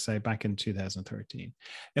podcast, as I say, back in 2013.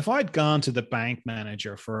 If I'd gone to the bank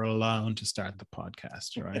manager for a loan to start the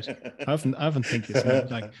podcast, right? I often think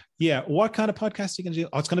it's like, what kind of podcast are you going to do?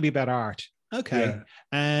 Oh, it's going to be about art. Okay. Yeah.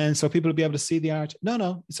 And so people will be able to see the art.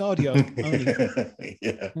 No, it's audio only.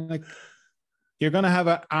 Like, you're going to have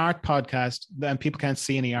an art podcast, then people can't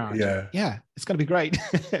see any art. Yeah, it's going to be great.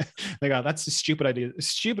 They go, that's the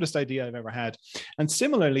stupidest idea I've ever had. And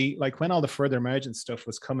similarly, like when all the further emergence stuff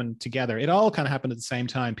was coming together, it all kind of happened at the same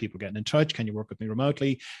time. People getting in touch. Can you work with me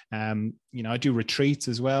remotely? I do retreats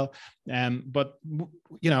as well. But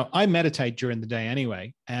I meditate during the day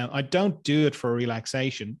anyway. I don't do it for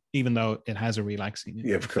relaxation, even though it has a relaxing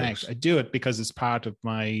effect. I do it because it's part of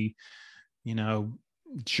my,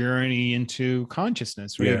 journey into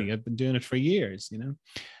consciousness, really. I've been doing it for years,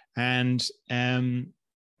 and in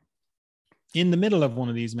the middle of one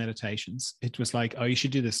of these meditations, it was like, oh, you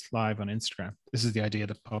should do this live on Instagram. This is the idea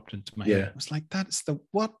that popped into my head. I was like, that's the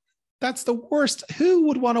worst. Who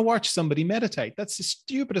would want to watch somebody meditate? That's the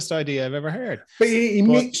stupidest idea I've ever heard. But it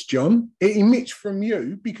emits, John. It emits from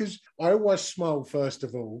you, because I always smile first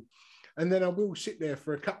of all, and then I will sit there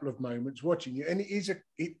for a couple of moments watching you, and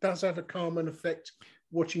it does have a calming effect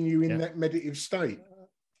watching you in that meditative state.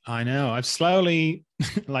 I know. I've slowly,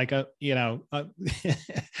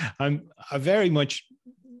 I'm a very much,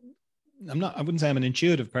 I wouldn't say I'm an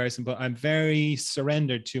intuitive person, but I'm very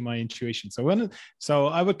surrendered to my intuition.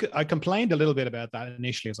 I complained a little bit about that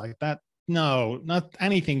initially. I was like, that, no, not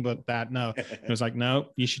anything but that. No, it was like, no,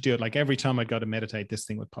 you should do it. Like every time I'd go to meditate, this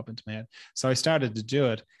thing would pop into my head. So I started to do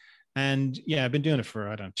it. And I've been doing it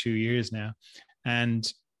for, 2 years now.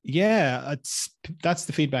 And that's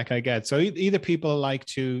the feedback I get. So either people like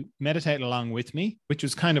to meditate along with me, which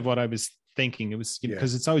was kind of what I was thinking. It was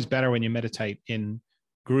because it's always better when you meditate in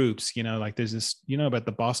groups, like there's this, about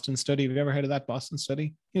the Boston study. Have you ever heard of that Boston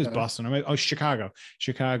study? It was Boston. Chicago.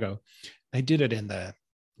 They did it in the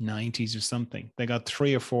 90s or something. They got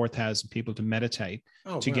 3,000 or 4,000 people to meditate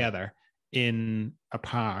together in a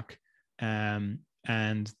park.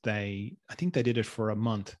 And I think they did it for a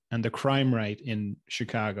month, and the crime rate in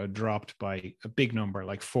Chicago dropped by a big number,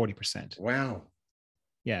 like 40%. Wow.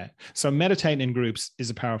 Yeah. So meditating in groups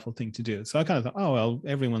is a powerful thing to do. So I kind of thought, oh, well,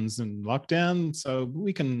 everyone's in lockdown, so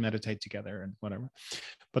we can meditate together and whatever.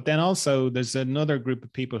 But then also there's another group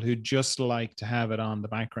of people who just like to have it on the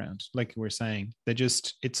background. Like we're saying,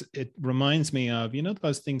 it reminds me of,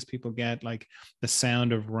 those things people get, like the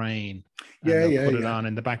sound of rain. Put it on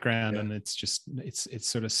in the background, and it's just, it's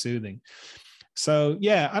sort of soothing. So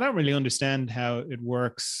I don't really understand how it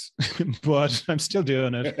works, but I'm still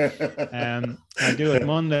doing it. I do it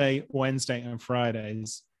Monday, Wednesday, and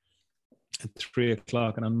Fridays at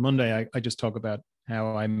 3:00. And on Monday, I just talk about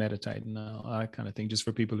how I meditate and all that kind of thing, just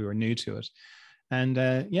for people who are new to it. And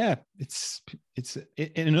it's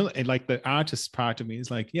like the artist part of me is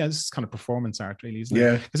like, this is kind of performance art, really, isn't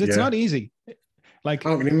it? Because it's not easy. Like,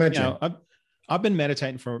 I can imagine. I've been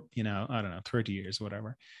meditating for 30 years or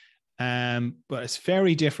whatever. But it's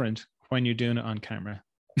very different when you're doing it on camera.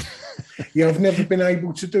 I've never been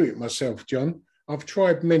able to do it myself, John. I've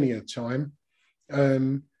tried many a time.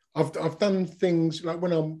 I've done things like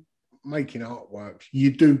when I'm making artwork,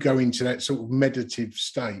 you do go into that sort of meditative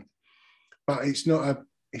state, but it's not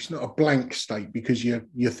a blank state, because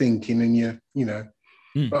you're thinking and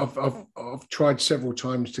But I've tried several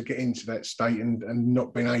times to get into that state and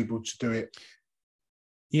not been able to do it.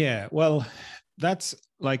 Yeah, well, that's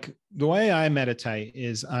like the way I meditate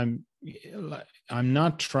is I'm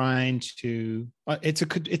not trying to,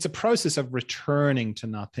 it's a process of returning to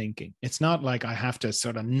not thinking. It's not like I have to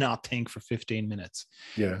sort of not think for 15 minutes.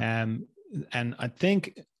 And I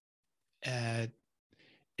think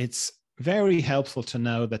it's very helpful to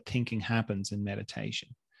know that thinking happens in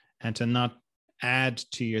meditation, and to not add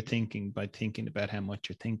to your thinking by thinking about how much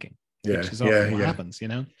you're thinking. Which is often what happens,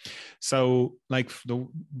 So like the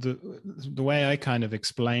way I kind of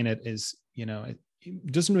explain it is,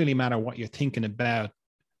 it doesn't really matter what you're thinking about,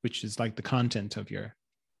 which is like the content of your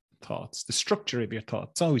thoughts, the structure of your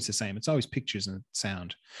thoughts. It's always the same. It's always pictures and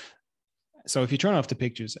sound. So if you turn off the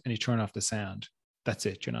pictures and you turn off the sound, that's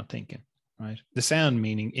it. You're not thinking, right? The sound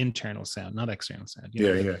meaning internal sound, not external sound.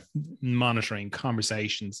 Monitoring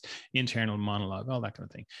conversations, internal monologue, all that kind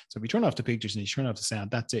of thing. So if you turn off the pictures and you turn off the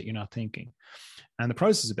sound, that's it. You're not thinking. And the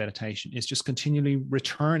process of meditation is just continually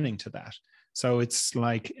returning to that. So it's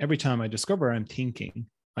like every time I discover I'm thinking,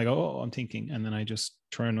 I go, oh, I'm thinking. And then I just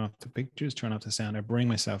turn off the pictures, turn off the sound. I bring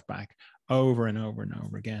myself back over and over and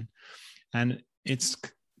over again. And it's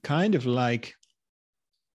kind of like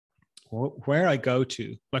where I go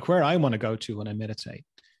to, like where I want to go to when I meditate,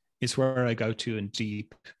 is where I go to in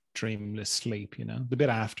deep, dreamless sleep, the bit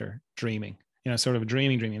after dreaming, sort of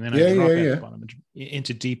dreaming. And then I drop out the bottom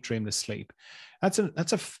into deep, dreamless sleep.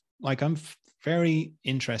 I'm very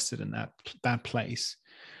interested in that place,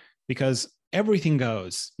 because everything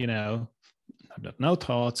goes, I've got no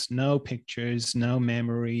thoughts, no pictures, no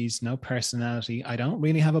memories, no personality. I don't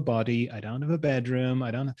really have a body. I don't have a bedroom.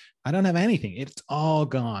 I don't have anything. It's all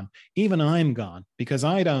gone. Even I'm gone because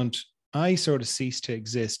I sort of cease to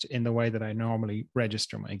exist in the way that I normally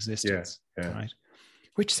register my existence. Right.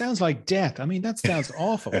 Which sounds like death. I mean, that sounds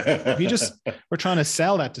awful. If you just were trying to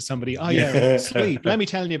sell that to somebody, sleep. Let me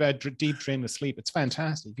tell you about deep dreamless sleep. It's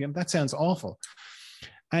fantastic. That sounds awful.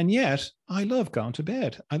 And yet I love going to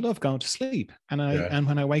bed. I love going to sleep. And and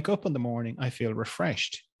when I wake up in the morning, I feel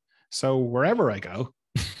refreshed. So wherever I go,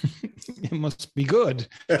 it must be good.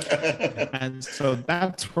 And so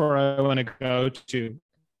that's where I want to go to.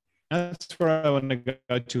 That's where I want to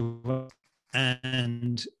go to.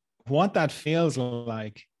 And what that feels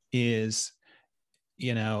like is,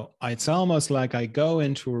 it's almost like I go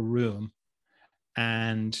into a room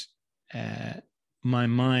and my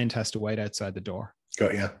mind has to wait outside the door.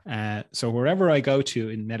 Got you. So wherever I go to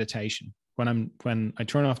in meditation, when I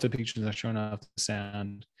turn off the pictures, I turn off the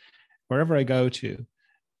sound, wherever I go to,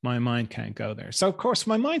 my mind can't go there. So of course,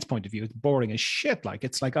 from my mind's point of view, it's boring as shit. Like,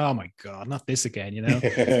 it's like, oh my God, not this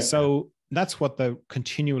again, So that's what the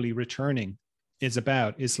continually returning is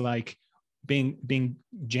about, is like being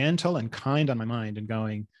gentle and kind on my mind and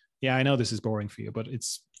going, yeah, I know this is boring for you, but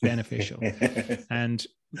it's beneficial. And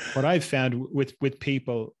what I've found with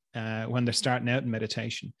people when they're starting out in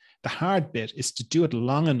meditation, the hard bit is to do it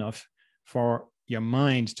long enough for your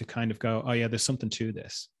mind to kind of go, oh yeah, there's something to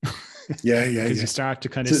this. Because you start to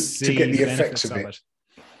kind of see to get the benefits effects of it.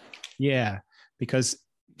 Yeah, because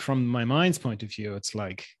from my mind's point of view, it's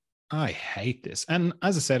like, I hate this. And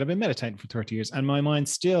as I said, I've been meditating for 30 years and my mind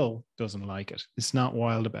still doesn't like it. It's not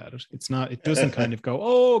wild about it. It doesn't kind of go,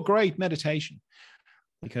 oh, great meditation.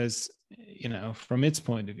 Because, from its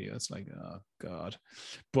point of view, it's like, oh God,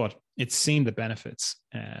 but it's seen the benefits.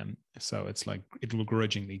 So it's like, it will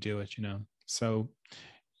grudgingly do it, So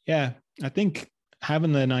yeah, I think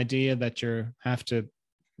having an idea that you have to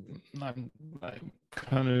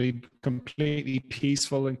kind of be completely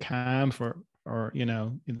peaceful and calm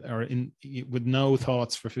with no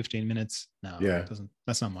thoughts for 15 minutes. No,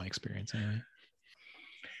 that's not my experience anyway.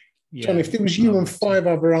 Yeah, John, if there was you and 5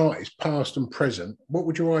 other artists, past and present, what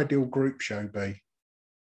would your ideal group show be?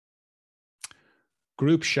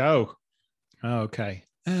 Group show. Okay.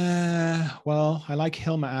 Well, I like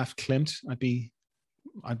Hilma af Klint.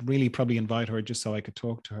 I'd really probably invite her just so I could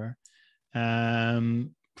talk to her.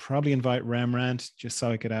 Probably invite Rembrandt just so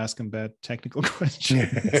I could ask him about technical questions.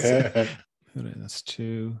 That's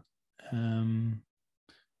 2.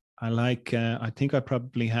 I think I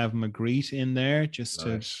probably have Magritte in there just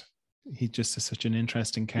nice. He's just such an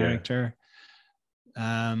interesting character.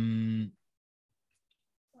 I'll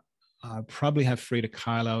probably have Frida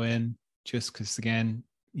Kahlo in just because, again,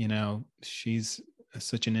 she's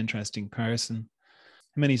such an interesting person.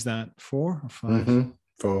 How many is that? 4 or 5? Mm-hmm.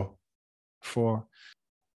 4.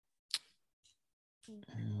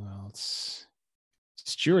 Who else?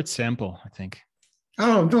 Stuart Semple, I think.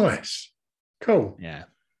 Oh, nice. Cool. Yeah.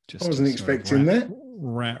 I wasn't expecting that.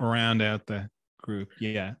 Round out the group.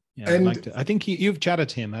 Yeah. And I think you've chatted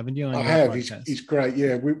to him, haven't you? I have. He's great.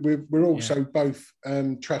 Yeah. We're also both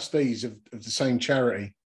trustees of the same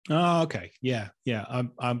charity. Oh, okay. Yeah.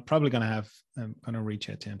 I'm probably going to reach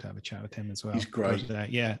out to him to have a chat with him as well. He's great. But,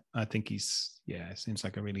 I think seems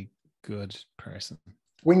like a really good person.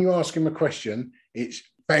 When you ask him a question, it's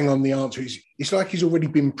bang on the answer. It's like he's already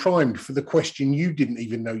been primed for the question you didn't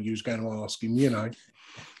even know you was going to ask him,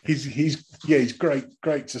 He's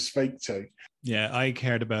great to speak to. Yeah, I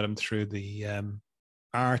cared about him through the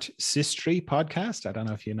Art Sistry podcast. I don't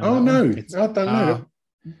know if you know. Oh no, I don't know.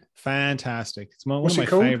 Fantastic! It's one of my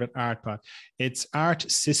favorite art pod. It's Art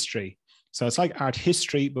Sistry, so it's like art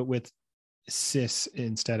history, but with sis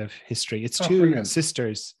instead of history. It's 2 brilliant.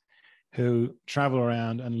 Sisters who travel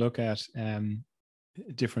around and look at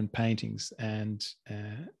different paintings, and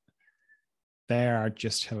they are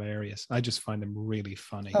just hilarious. I just find them really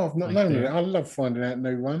funny. Oh, I've not known it. I love finding out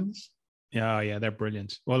new ones. Yeah, they're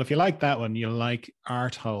brilliant. Well, if you like that one, you'll like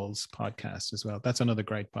Art Hole's podcast as well. That's another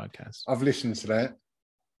great podcast. I've listened to that.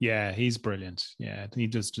 Yeah, he's brilliant. Yeah, he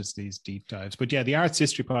does just these deep dives. But yeah, the Arts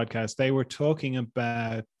History podcast, they were talking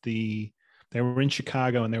about they were in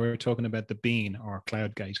Chicago and they were talking about the Bean, or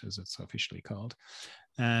Cloudgate as it's officially called.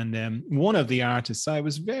 And one of the artists I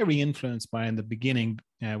was very influenced by in the beginning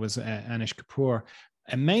was Anish Kapoor,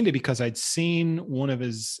 and mainly because I'd seen one of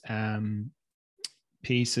his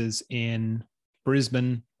pieces in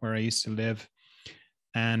Brisbane, where I used to live,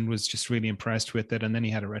 and was just really impressed with it. And then he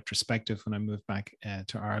had a retrospective when I moved back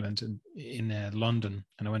to Ireland and in London,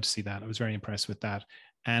 and I went to see that. I was very impressed with that.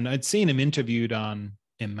 And I'd seen him interviewed on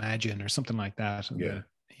Imagine or something like that. And Yeah.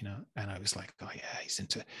 you know, and I was like, oh yeah, he's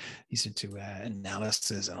into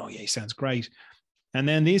analysis, and oh yeah, he sounds great. And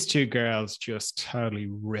then these two girls just totally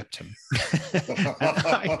ripped him.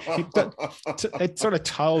 It sort of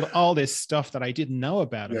told all this stuff that I didn't know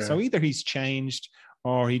about him. Yeah. So either he's changed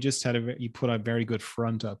or he just he put a very good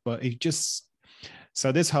front up. But he just,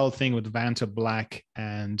 so this whole thing with Vanta Black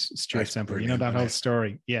and Stuart That's Semple, brilliant, that whole isn't it?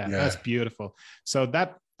 story. Yeah, Yeah. that's beautiful. So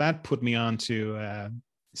that put me on to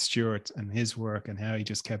Stuart and his work and how he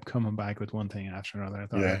just kept coming back with one thing after another. I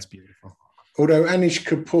thought Yeah. that's beautiful. Although Anish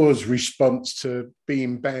Kapoor's response to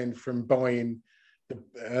being banned from buying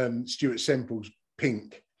the Stuart Semple's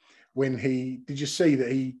Pink, when did you see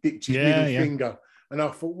that he dipped his middle finger? And I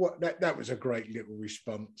thought, that was a great little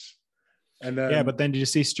response. And but then did you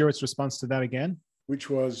see Stuart's response to that again? Which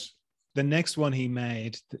was the next one he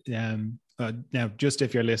made. Now, just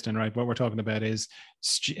if you're listening, right, what we're talking about is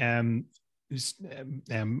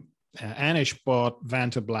Anish bought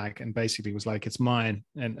Vanta Black and basically was like, it's mine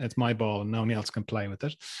and it's my ball and no one else can play with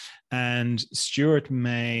it. And Stuart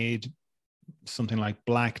made something like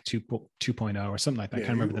Black 2.0 or something like that. I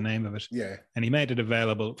can't remember the name of it. Yeah. And he made it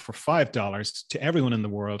available for $5 to everyone in the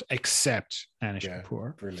world except Anish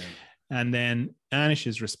Kapoor. Brilliant. And then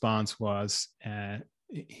Anish's response was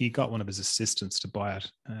he got one of his assistants to buy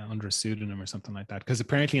it under a pseudonym or something like that. Because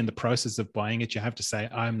apparently in the process of buying it, you have to say,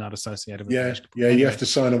 I'm not associated with Anish Kapoor. Yeah, you have to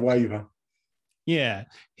sign a waiver. Yeah.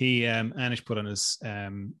 He Anish put on his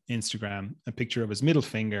Instagram a picture of his middle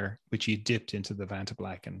finger, which he dipped into the Vanta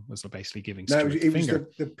Black and was basically giving Stuart it was finger.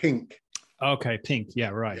 the pink. Okay, pink. Yeah,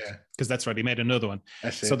 right. Because that's right. He made another one.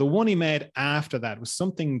 That's so it. the one he made after that was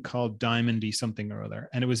something called Diamondy something or other.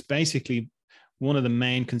 And it was basically one of the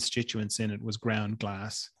main constituents in it was ground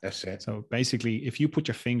glass. That's it. So basically, if you put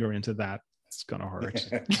your finger into that, it's going to hurt.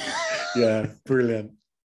 Yeah, brilliant.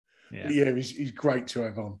 Yeah, he's great to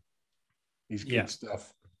have on. He's good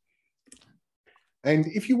stuff. And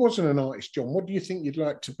if you wasn't an artist, John, what do you think you'd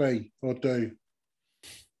like to be or do?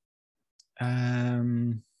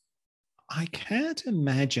 I can't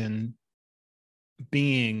imagine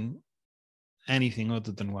being anything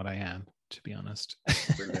other than what I am, to be honest.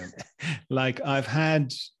 Brilliant. Like I've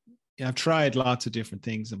tried lots of different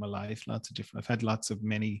things in my life, I've had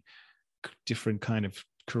many different kind of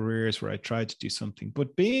careers where I tried to do something,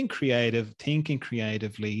 but being creative, thinking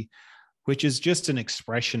creatively, which is just an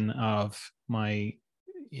expression of my,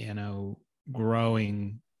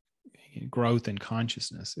 growth in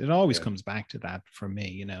consciousness. It always comes back to that for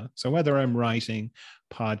me, So whether I'm writing,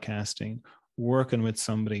 podcasting, working with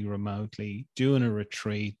somebody remotely, doing a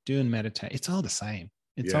retreat, doing meditation, it's all the same.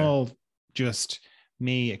 It's all just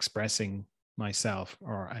me expressing myself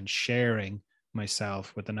and sharing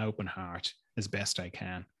myself with an open heart as best I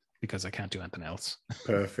can, because I can't do anything else.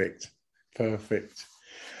 Perfect.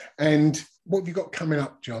 And what have you got coming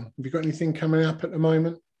up, John? Have you got anything coming up at the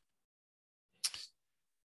moment?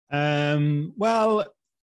 Well,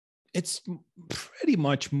 it's pretty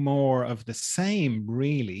much more of the same,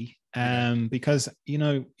 really. Because,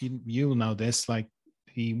 you'll know this, like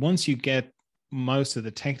once you get most of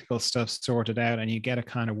the technical stuff sorted out and you get a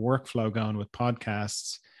kind of workflow going with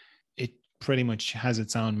podcasts, it pretty much has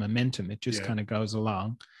its own momentum. It just kind of goes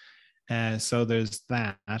along. So there's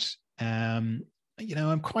that.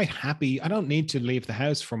 I'm quite happy. I don't need to leave the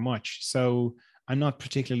house for much. So I'm not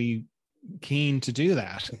particularly keen to do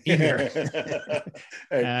that either.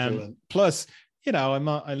 Excellent. Plus,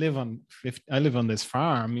 I live on this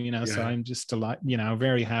farm, so I'm just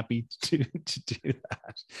very happy to do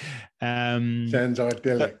that. Sounds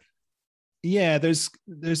idyllic. Yeah, there's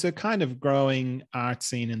a kind of growing art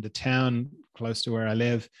scene in the town close to where I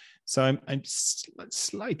live, so I'm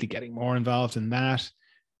slightly getting more involved in that.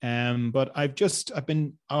 But I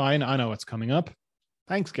know what's coming up.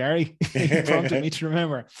 Thanks, Gary. You prompted me to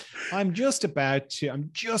remember. I'm just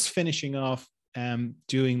finishing off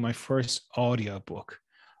doing my first audiobook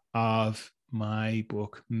of my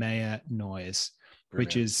book, Maya Noise. Brilliant.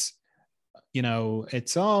 Which is,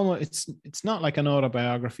 it's not like an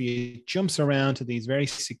autobiography. It jumps around to these very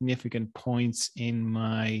significant points in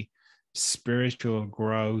my spiritual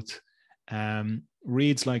growth.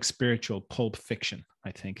 Reads like spiritual pulp fiction,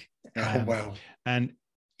 I think. Wow. And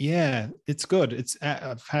yeah, it's good.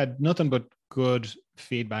 I've had nothing but good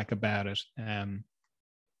feedback about it. And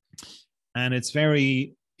it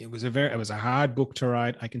was a hard book to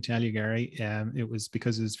write, I can tell you, Gary. It was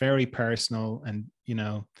because it's very personal, and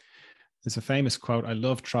there's a famous quote I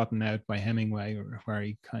love trotting out by Hemingway, where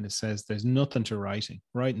he kind of says, there's nothing to writing.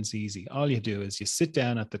 Writing's easy. All you do is you sit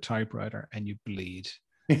down at the typewriter and you bleed.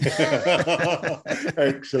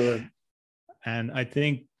 Excellent. And I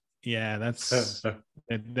think Yeah, that's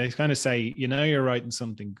they kind of say, you're writing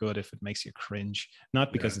something good if it makes you cringe,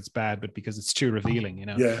 not because it's bad, but because it's too revealing,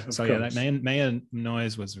 Yeah. So that Maya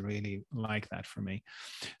Noise was really like that for me.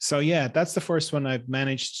 So yeah, that's the first one I've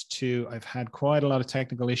managed to. I've had quite a lot of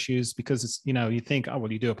technical issues because it's, you think, oh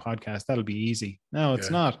well, you do a podcast, that'll be easy. No,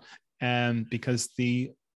 it's not, because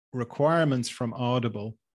the requirements from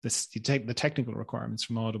Audible, the technical requirements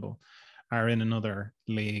from Audible are in another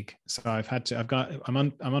league. So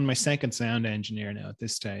I'm on my second sound engineer now at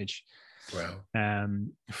this stage. Wow.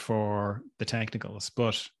 For the technicals,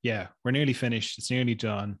 but yeah, we're nearly finished. It's nearly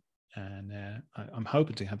done, and I'm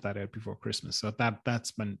hoping to have that out before Christmas. So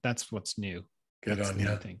that's what's new. Good on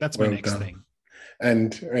you. That's my next thing.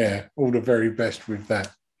 And yeah, all the very best with that.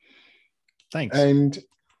 Thanks. And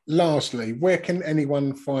lastly, where can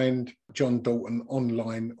anyone find John Dalton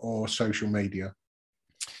online or social media?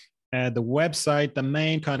 The website, the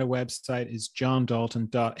main kind of website, is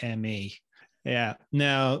johndalton.me. Yeah.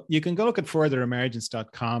 Now, you can go look at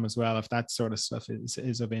furtheremergence.com as well if that sort of stuff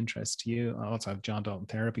is of interest to you. I also have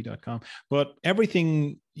johndaltontherapy.com. But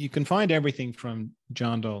you can find everything from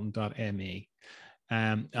johndalton.me.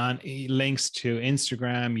 And links to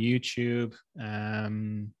Instagram, YouTube,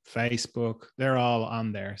 Facebook, they're all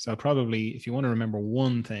on there. So probably if you want to remember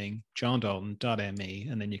one thing, johndalton.me,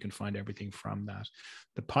 and then you can find everything from that.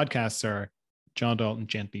 The podcasts are John Dalton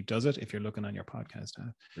Gently Does It, if you're looking on your podcast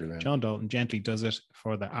app. Brilliant. John Dalton Gently Does It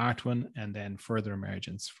for the art one, and then Further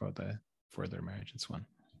Emergence for the Further Emergence one.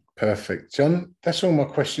 Perfect. John, that's all my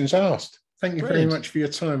questions asked. Thank you very much for your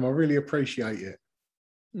time. I really appreciate it.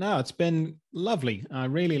 No, it's been lovely. I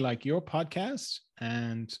really like your podcast,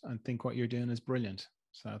 and I think what you're doing is brilliant.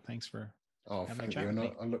 So thanks for thank you. And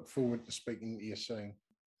I look forward to speaking to you soon.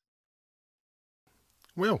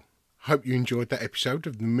 Well, hope you enjoyed that episode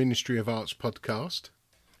of the Ministry of Arts podcast.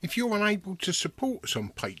 If you're unable to support us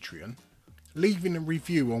on Patreon, leaving a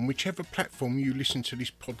review on whichever platform you listen to this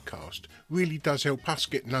podcast really does help us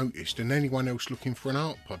get noticed and anyone else looking for an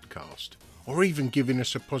art podcast. Or even giving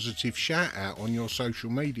us a positive shout out on your social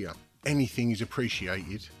media. Anything is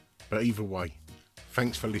appreciated. But either way,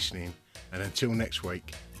 thanks for listening, and until next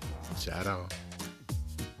week, ta-da.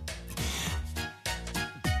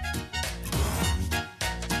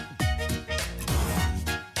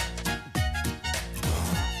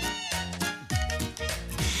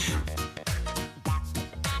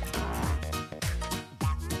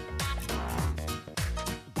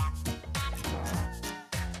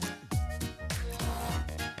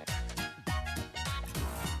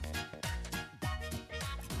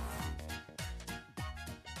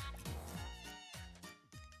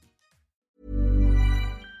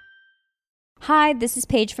 Hi, this is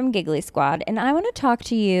Paige from Giggly Squad, and I want to talk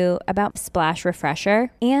to you about Splash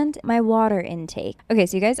Refresher and my water intake. Okay,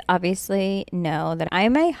 so you guys obviously know that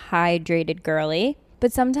I'm a hydrated girly,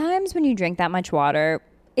 but sometimes when you drink that much water,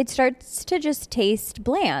 it starts to just taste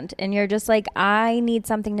bland, and you're just like, I need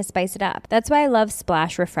something to spice it up. That's why I love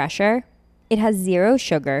Splash Refresher. It has 0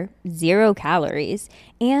 sugar, 0 calories,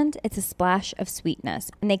 and it's a splash of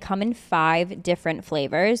sweetness. And they come in 5 different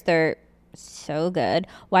flavors. They're so good.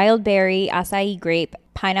 Wild berry, acai grape,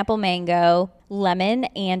 pineapple mango, lemon,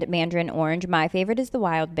 and mandarin orange. My favorite is the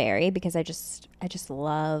wild berry because I just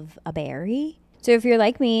love a berry. So if you're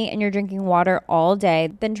like me and you're drinking water all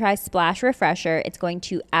day, then try Splash Refresher. It's going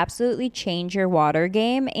to absolutely change your water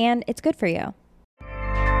game, and it's good for you.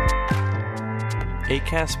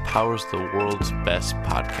 Acast powers the world's best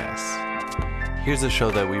podcasts. Here's a show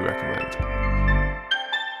that we recommend.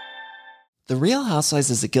 The Real Housewives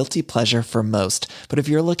is a guilty pleasure for most, but if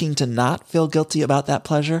you're looking to not feel guilty about that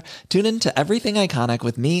pleasure, tune in to Everything Iconic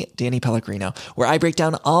with me, Danny Pellegrino, where I break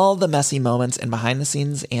down all the messy moments and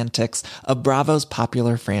behind-the-scenes antics of Bravo's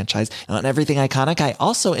popular franchise. And on Everything Iconic, I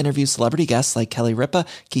also interview celebrity guests like Kelly Ripa,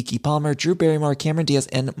 Keke Palmer, Drew Barrymore, Cameron Diaz,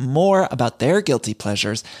 and more about their guilty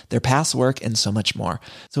pleasures, their past work, and so much more.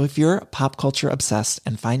 So if you're pop culture obsessed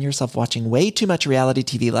and find yourself watching way too much reality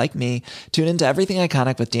TV like me, tune into Everything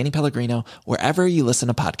Iconic with Danny Pellegrino, wherever you listen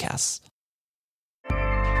to podcasts.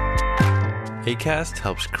 Acast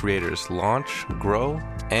helps creators launch, grow,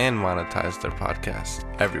 and monetize their podcasts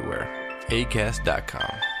everywhere.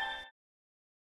 Acast.com.